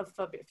month of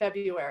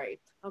February,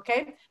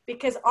 okay?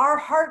 Because our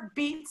heart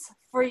beats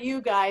for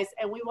you guys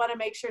and we want to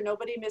make sure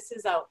nobody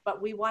misses out,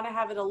 but we want to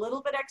have it a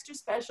little bit extra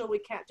special. We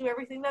can't do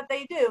everything that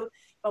they do,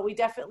 but we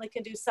definitely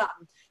can do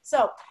something.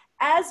 So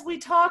as we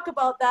talk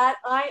about that,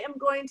 I am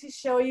going to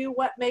show you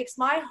what makes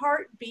my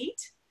heart beat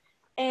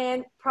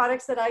and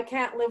products that I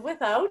can't live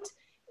without.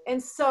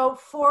 And so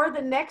for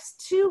the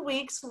next 2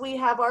 weeks, we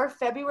have our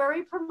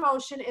February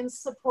promotion in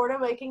support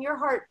of making your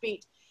heart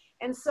beat.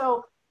 And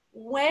so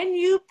when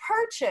you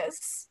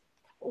purchase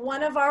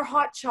one of our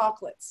hot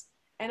chocolates,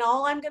 and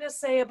all I'm going to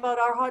say about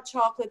our hot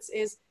chocolates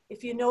is,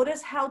 if you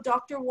notice how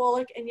Dr.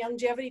 Wallach and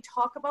Longevity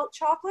talk about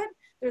chocolate,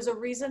 there's a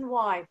reason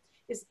why.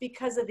 It's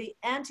because of the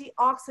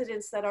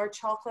antioxidants that our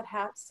chocolate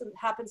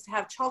happens to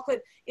have.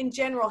 Chocolate in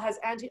general has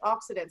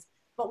antioxidants.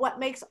 But what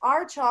makes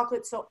our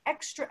chocolate so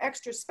extra,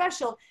 extra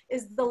special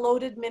is the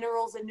loaded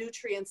minerals and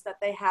nutrients that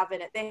they have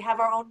in it. They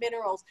have our own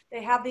minerals.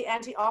 They have the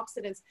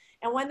antioxidants.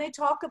 And when they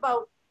talk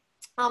about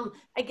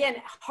again,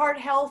 heart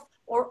health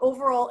or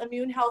overall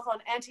immune health on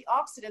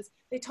antioxidants,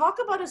 they talk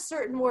about a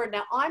certain word.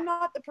 Now, I'm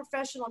not the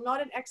professional, I'm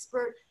not an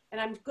expert,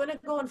 and I'm going to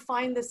go and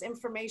find this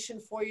information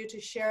for you to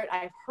share it.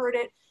 I've heard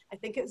it. I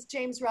think it's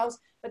James Rouse,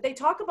 but they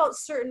talk about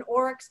certain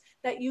aurics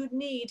that you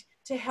need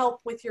to help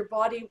with your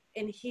body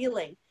in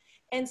healing.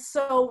 And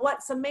so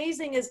what's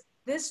amazing is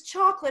this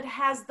chocolate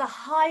has the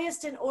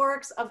highest in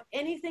aurics of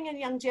anything in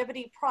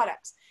Longevity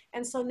products.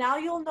 And so now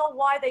you'll know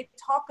why they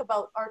talk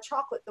about our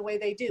chocolate the way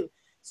they do.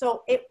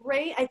 So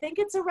I think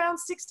it's around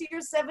 $60 or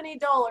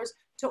 $70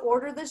 to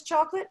order this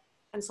chocolate.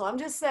 And so I'm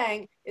just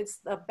saying it's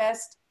the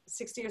best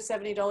 $60 or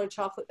 $70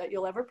 chocolate that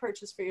you'll ever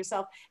purchase for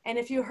yourself. And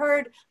if you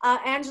heard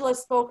Angela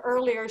spoke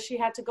earlier, she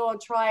had to go and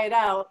try it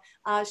out.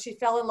 She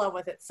fell in love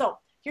with it. So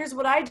here's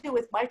what I do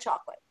with my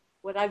chocolate.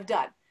 What I've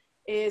done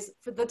is,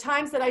 for the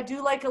times that I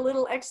do like a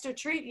little extra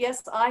treat,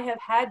 yes, I have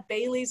had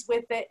Bailey's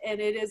with it and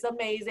it is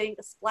amazing.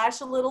 Splash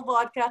a little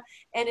vodka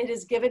and it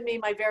has given me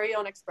my very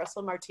own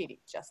espresso martini,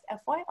 just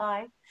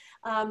FYI.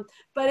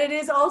 But it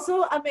is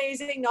also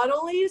amazing. Not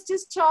only is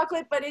just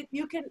chocolate, but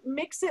you can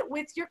mix it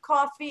with your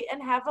coffee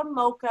and have a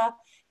mocha.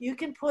 You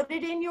can put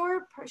it in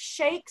your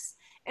shakes.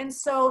 And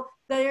so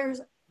there's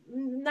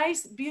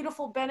nice,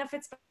 beautiful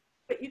benefits,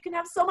 but you can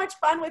have so much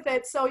fun with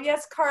it. So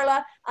yes,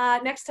 Karla,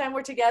 next time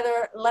we're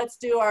together, let's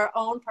do our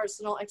own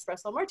personal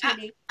espresso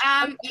martini.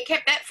 You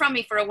kept that from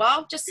me for a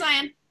while, just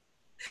saying.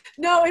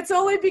 No, it's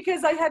only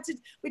because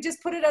we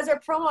just put it as our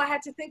promo. I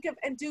had to think of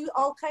and do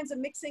all kinds of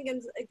mixing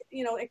and,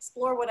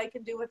 explore what I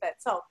can do with it.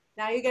 So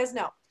now you guys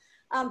know.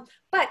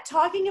 But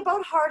talking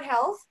about heart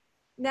health,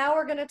 now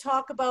we're going to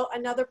talk about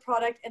another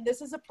product, and this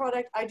is a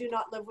product I do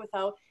not live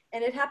without,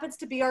 and it happens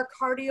to be our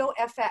Cardio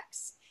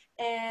FX.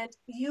 And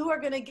you are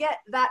going to get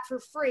that for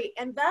free.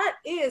 And that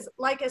is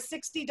like a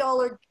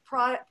 $60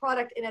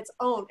 product in its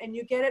own. And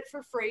you get it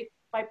for free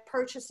by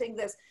purchasing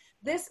this.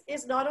 This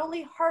is not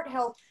only heart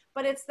health,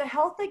 but it's the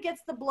health that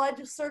gets the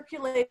blood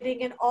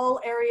circulating in all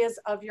areas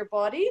of your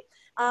body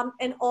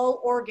and all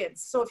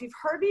organs. So if you've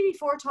heard me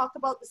before talk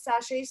about the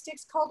sachet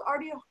sticks called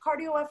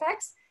Cardio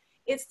FX,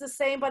 it's the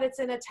same, but it's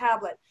in a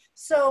tablet.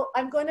 So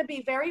I'm going to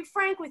be very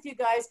frank with you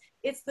guys.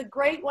 It's the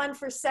great one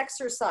for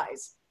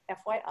sexercise,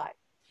 FYI.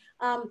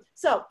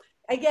 So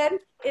again,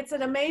 it's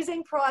an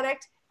amazing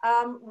product.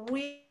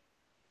 We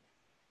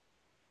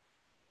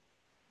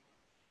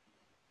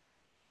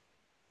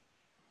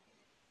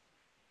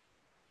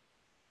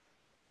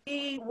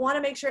want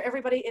to make sure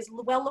everybody is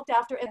well looked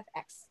after in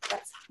FX.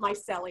 That's my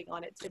selling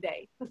on it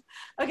today.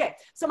 Okay,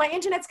 so my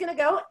internet's going to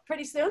go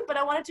pretty soon, but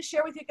I wanted to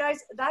share with you guys,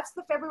 that's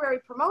the February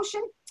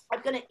promotion.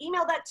 I'm going to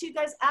email that to you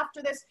guys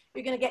after this.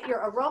 You're going to get your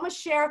aroma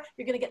share.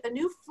 You're going to get the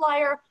new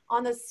flyer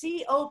on the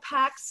CO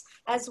packs,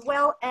 as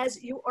well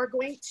as you are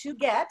going to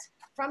get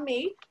from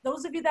me.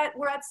 Those of you that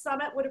were at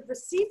Summit would have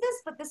received this,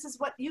 but this is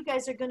what you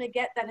guys are going to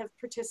get that have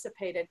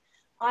participated.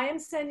 I am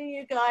sending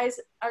you guys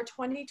our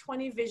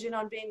 2020 vision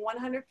on being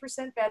 100%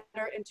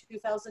 better in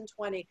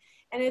 2020.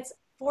 And it's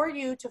for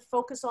you to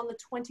focus on the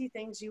 20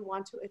 things you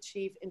want to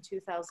achieve in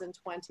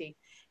 2020.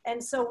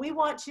 And so we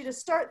want you to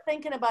start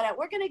thinking about it.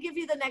 We're going to give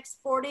you the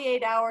next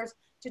 48 hours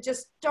to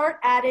just start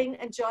adding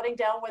and jotting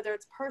down, whether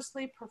it's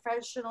personally,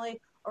 professionally,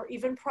 or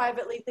even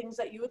privately, things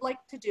that you would like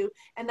to do.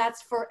 And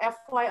that's for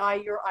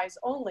FYI, your eyes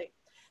only.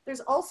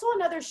 There's also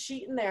another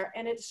sheet in there,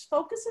 and it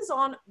focuses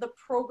on the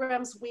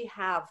programs we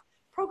have.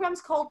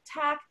 Programs called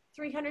TAC,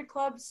 300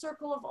 Club,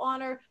 Circle of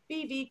Honor,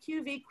 BV,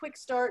 QV, Quick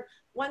Start,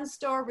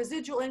 1-Star,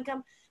 Residual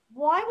Income.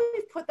 Why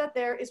we've put that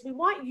there is we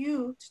want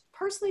you to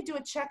personally do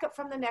a checkup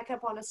from the neck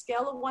up on a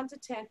scale of 1 to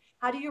 10.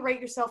 How do you rate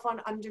yourself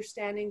on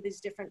understanding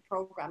these different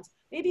programs?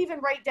 Maybe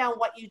even write down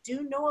what you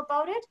do know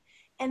about it,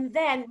 and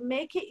then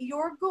make it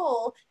your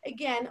goal,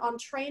 again, on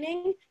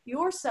training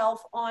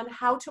yourself on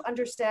how to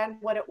understand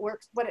what it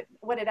works,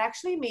 what it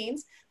actually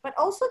means, but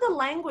also the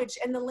language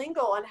and the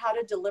lingo on how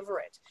to deliver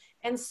it.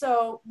 And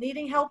so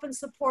needing help and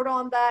support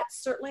on that,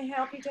 certainly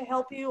happy to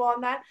help you on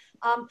that.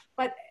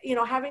 But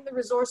having the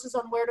resources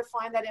on where to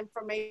find that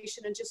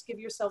information and just give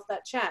yourself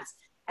that chance.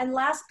 And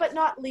last but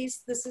not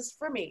least, this is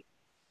for me,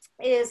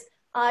 is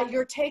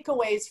your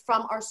takeaways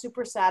from our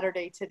Super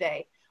Saturday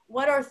today.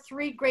 What are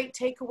 3 great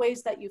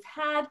takeaways that you've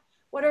had?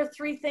 What are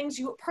 3 things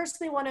you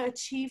personally want to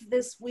achieve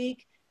this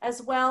week,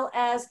 as well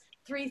as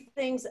 3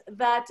 things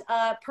that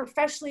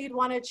professionally you'd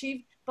want to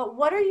achieve? But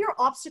what are your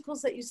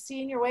obstacles that you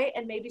see in your way,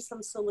 and maybe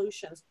some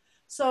solutions?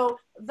 So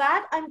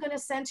that I'm going to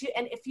send to you.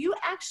 And if you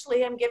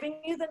actually, I'm giving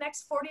you the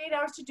next 48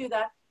 hours to do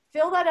that,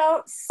 fill that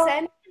out,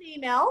 send an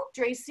email,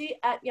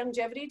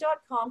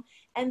 dracy@youngevity.com,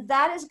 and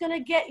that is going to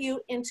get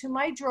you into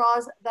my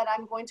draws that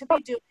I'm going to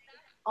be doing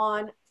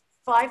on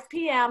 5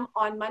 p.m.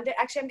 on Monday.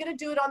 Actually, I'm going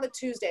to do it on the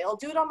Tuesday. I'll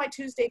do it on my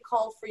Tuesday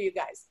call for you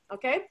guys,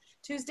 okay?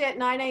 Tuesday at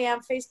 9 a.m.,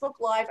 Facebook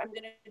Live, I'm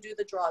going to do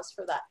the draws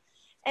for that.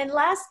 And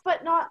last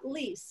but not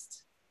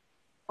least,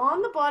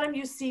 on the bottom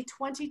you see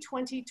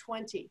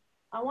 20-20-20.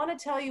 I want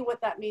to tell you what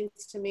that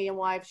means to me and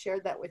why I've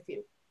shared that with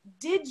you.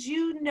 Did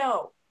you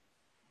know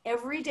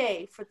every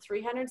day for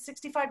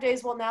 365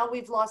 days, well, now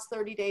we've lost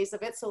 30 days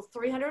of it, so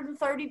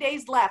 330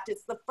 days left.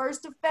 It's the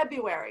 1st of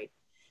February,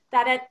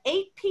 that at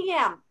 8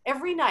 p.m.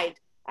 every night,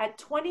 at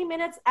 20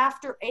 minutes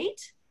after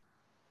 8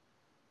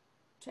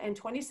 and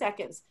 20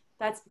 seconds,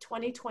 that's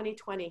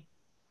 20-20-20.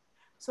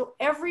 So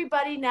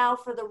everybody now,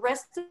 for the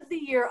rest of the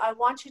year, I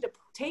want you to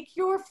take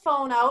your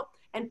phone out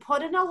and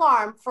put an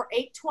alarm for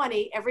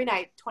 8:20 every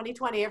night,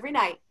 2020 every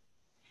night.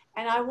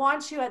 And I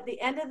want you at the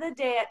end of the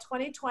day at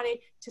 2020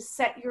 to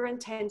set your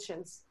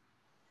intentions.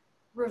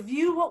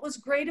 Review what was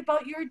great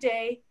about your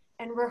day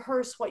and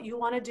rehearse what you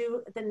want to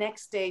do the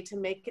next day to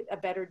make it a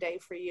better day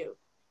for you.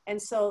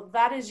 And so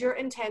that is your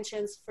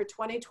intentions for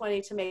 2020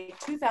 to make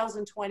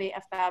 2020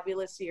 a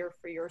fabulous year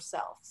for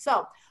yourself.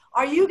 So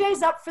are you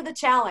guys up for the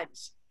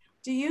challenge?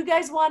 Do you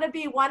guys want to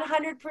be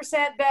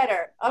 100%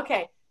 better?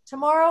 Okay.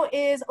 Tomorrow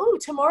is,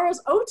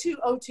 tomorrow's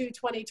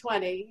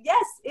 02/02/2020.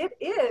 Yes, it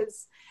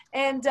is.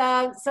 And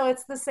so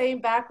it's the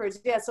same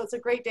backwards. Yeah, so it's a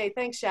great day.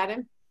 Thanks,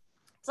 Shannon.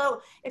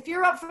 So if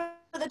you're up for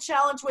the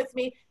challenge with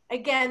me,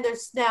 again,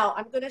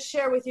 I'm going to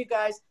share with you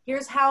guys,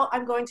 here's how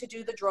I'm going to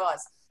do the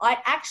draws.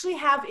 I actually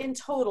have in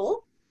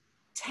total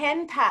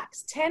 10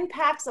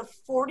 packs of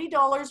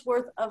 $40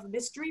 worth of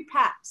mystery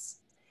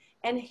packs.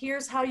 And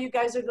here's how you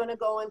guys are going to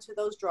go into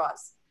those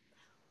draws.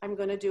 I'm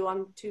going to do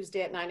on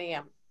Tuesday at 9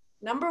 a.m.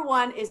 Number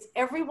 1 is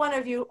every one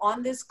of you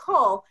on this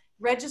call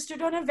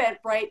registered on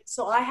Eventbrite.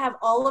 So I have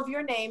all of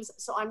your names.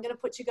 So I'm going to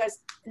put you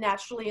guys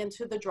naturally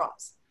into the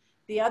draws.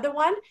 The other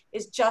one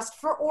is just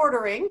for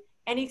ordering.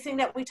 Anything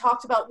that we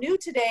talked about new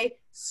today,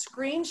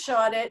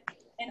 screenshot it.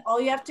 And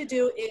all you have to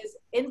do is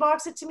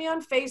inbox it to me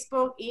on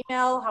Facebook,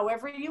 email,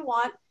 however you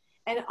want.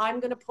 And I'm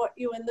going to put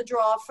you in the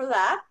draw for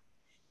that.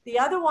 The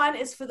other one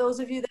is for those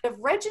of you that have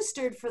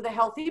registered for the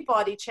Healthy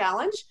Body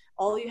Challenge.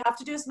 All you have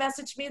to do is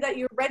message me that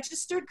you're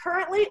registered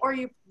currently, or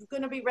you're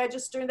going to be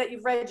registering that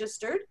you've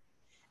registered.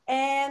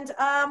 And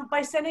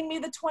by sending me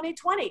the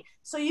 2020.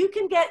 So you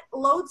can get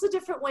loads of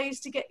different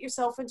ways to get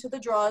yourself into the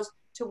draws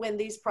to win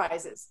these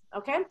prizes.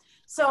 Okay.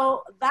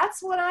 So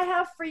that's what I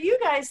have for you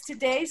guys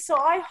today. So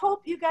I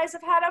hope you guys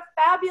have had a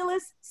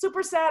fabulous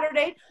Super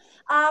Saturday.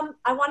 I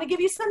want to give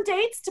you some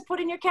dates to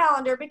put in your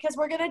calendar, because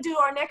we're going to do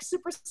our next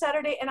Super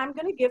Saturday, and I'm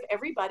going to give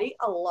everybody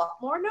a lot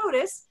more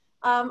notice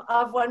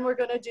of when we're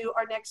going to do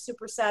our next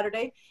Super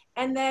Saturday,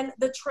 and then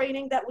the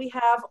training that we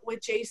have with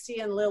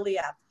JC and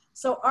Lilia.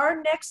 So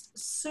our next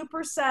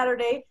Super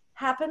Saturday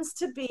happens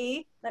to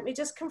be, let me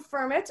just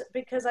confirm it,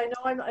 because I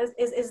know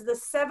is the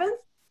 7th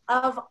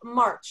of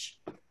March.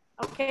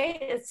 Okay,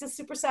 it's a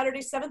Super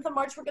Saturday, 7th of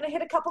March. We're going to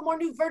hit a couple more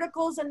new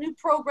verticals and new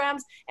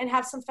programs and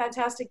have some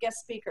fantastic guest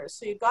speakers.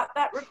 So you got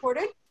that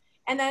recorded.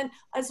 And then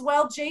as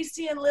well,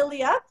 JC and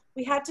Lilia,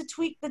 we had to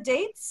tweak the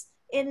dates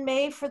in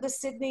May for the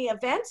Sydney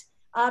event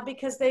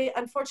because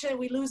unfortunately,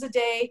 we lose a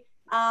day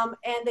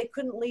and they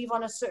couldn't leave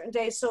on a certain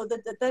day. So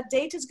the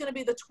date is going to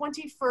be the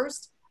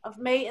 21st of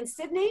May in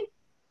Sydney.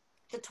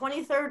 The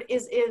 23rd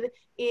is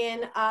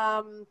in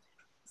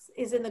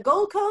the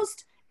Gold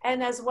Coast.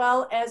 And as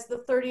well as the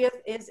 30th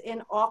is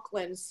in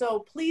Auckland. So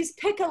please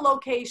pick a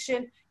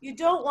location. You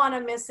don't want to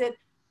miss it.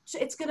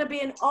 It's going to be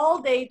an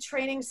all-day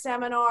training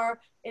seminar,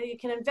 and you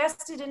can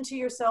invest it into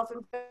yourself.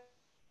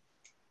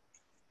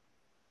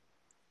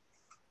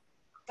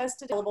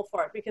 Invest it available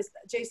for it, because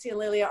JC and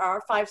Lilia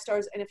are 5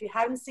 stars. And if you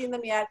haven't seen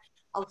them yet,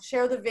 I'll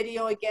share the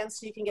video again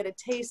so you can get a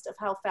taste of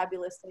how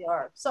fabulous they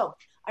are. So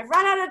I've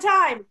run out of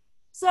time.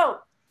 So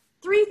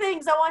 3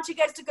 things I want you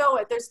guys to go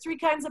with. There's 3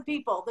 kinds of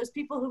people. There's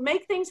people who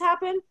make things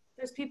happen.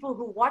 There's people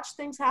who watch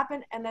things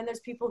happen. And then there's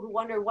people who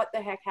wonder what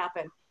the heck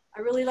happened. I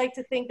really like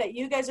to think that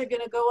you guys are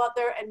going to go out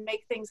there and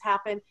make things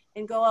happen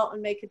and go out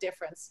and make a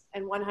difference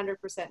and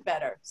 100%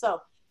 better. So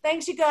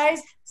thanks, you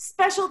guys.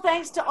 Special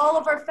thanks to all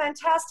of our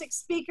fantastic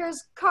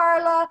speakers,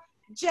 Karla,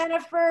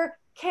 Jennifer,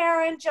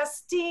 Karen,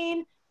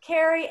 Justine,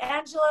 Carrie,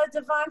 Angela,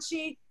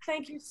 Devanshi.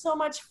 Thank you so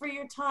much for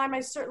your time. I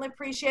certainly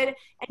appreciate it.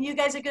 And you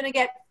guys are going to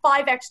get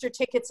 5 extra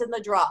tickets in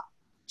the draw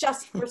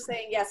just for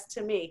saying yes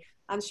to me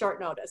on short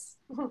notice.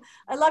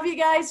 I love you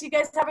guys. You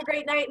guys have a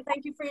great night, and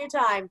thank you for your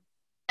time.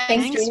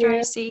 Thanks,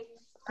 Tracy.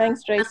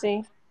 Thanks,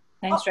 Tracy.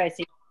 Thanks,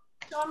 Tracy.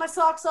 Throwing my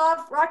socks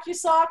off. Rock your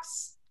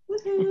socks.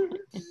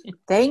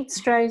 Thanks,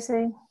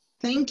 Tracy.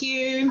 Thank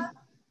you.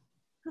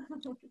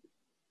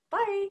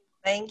 Bye.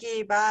 Thank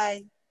you.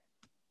 Bye.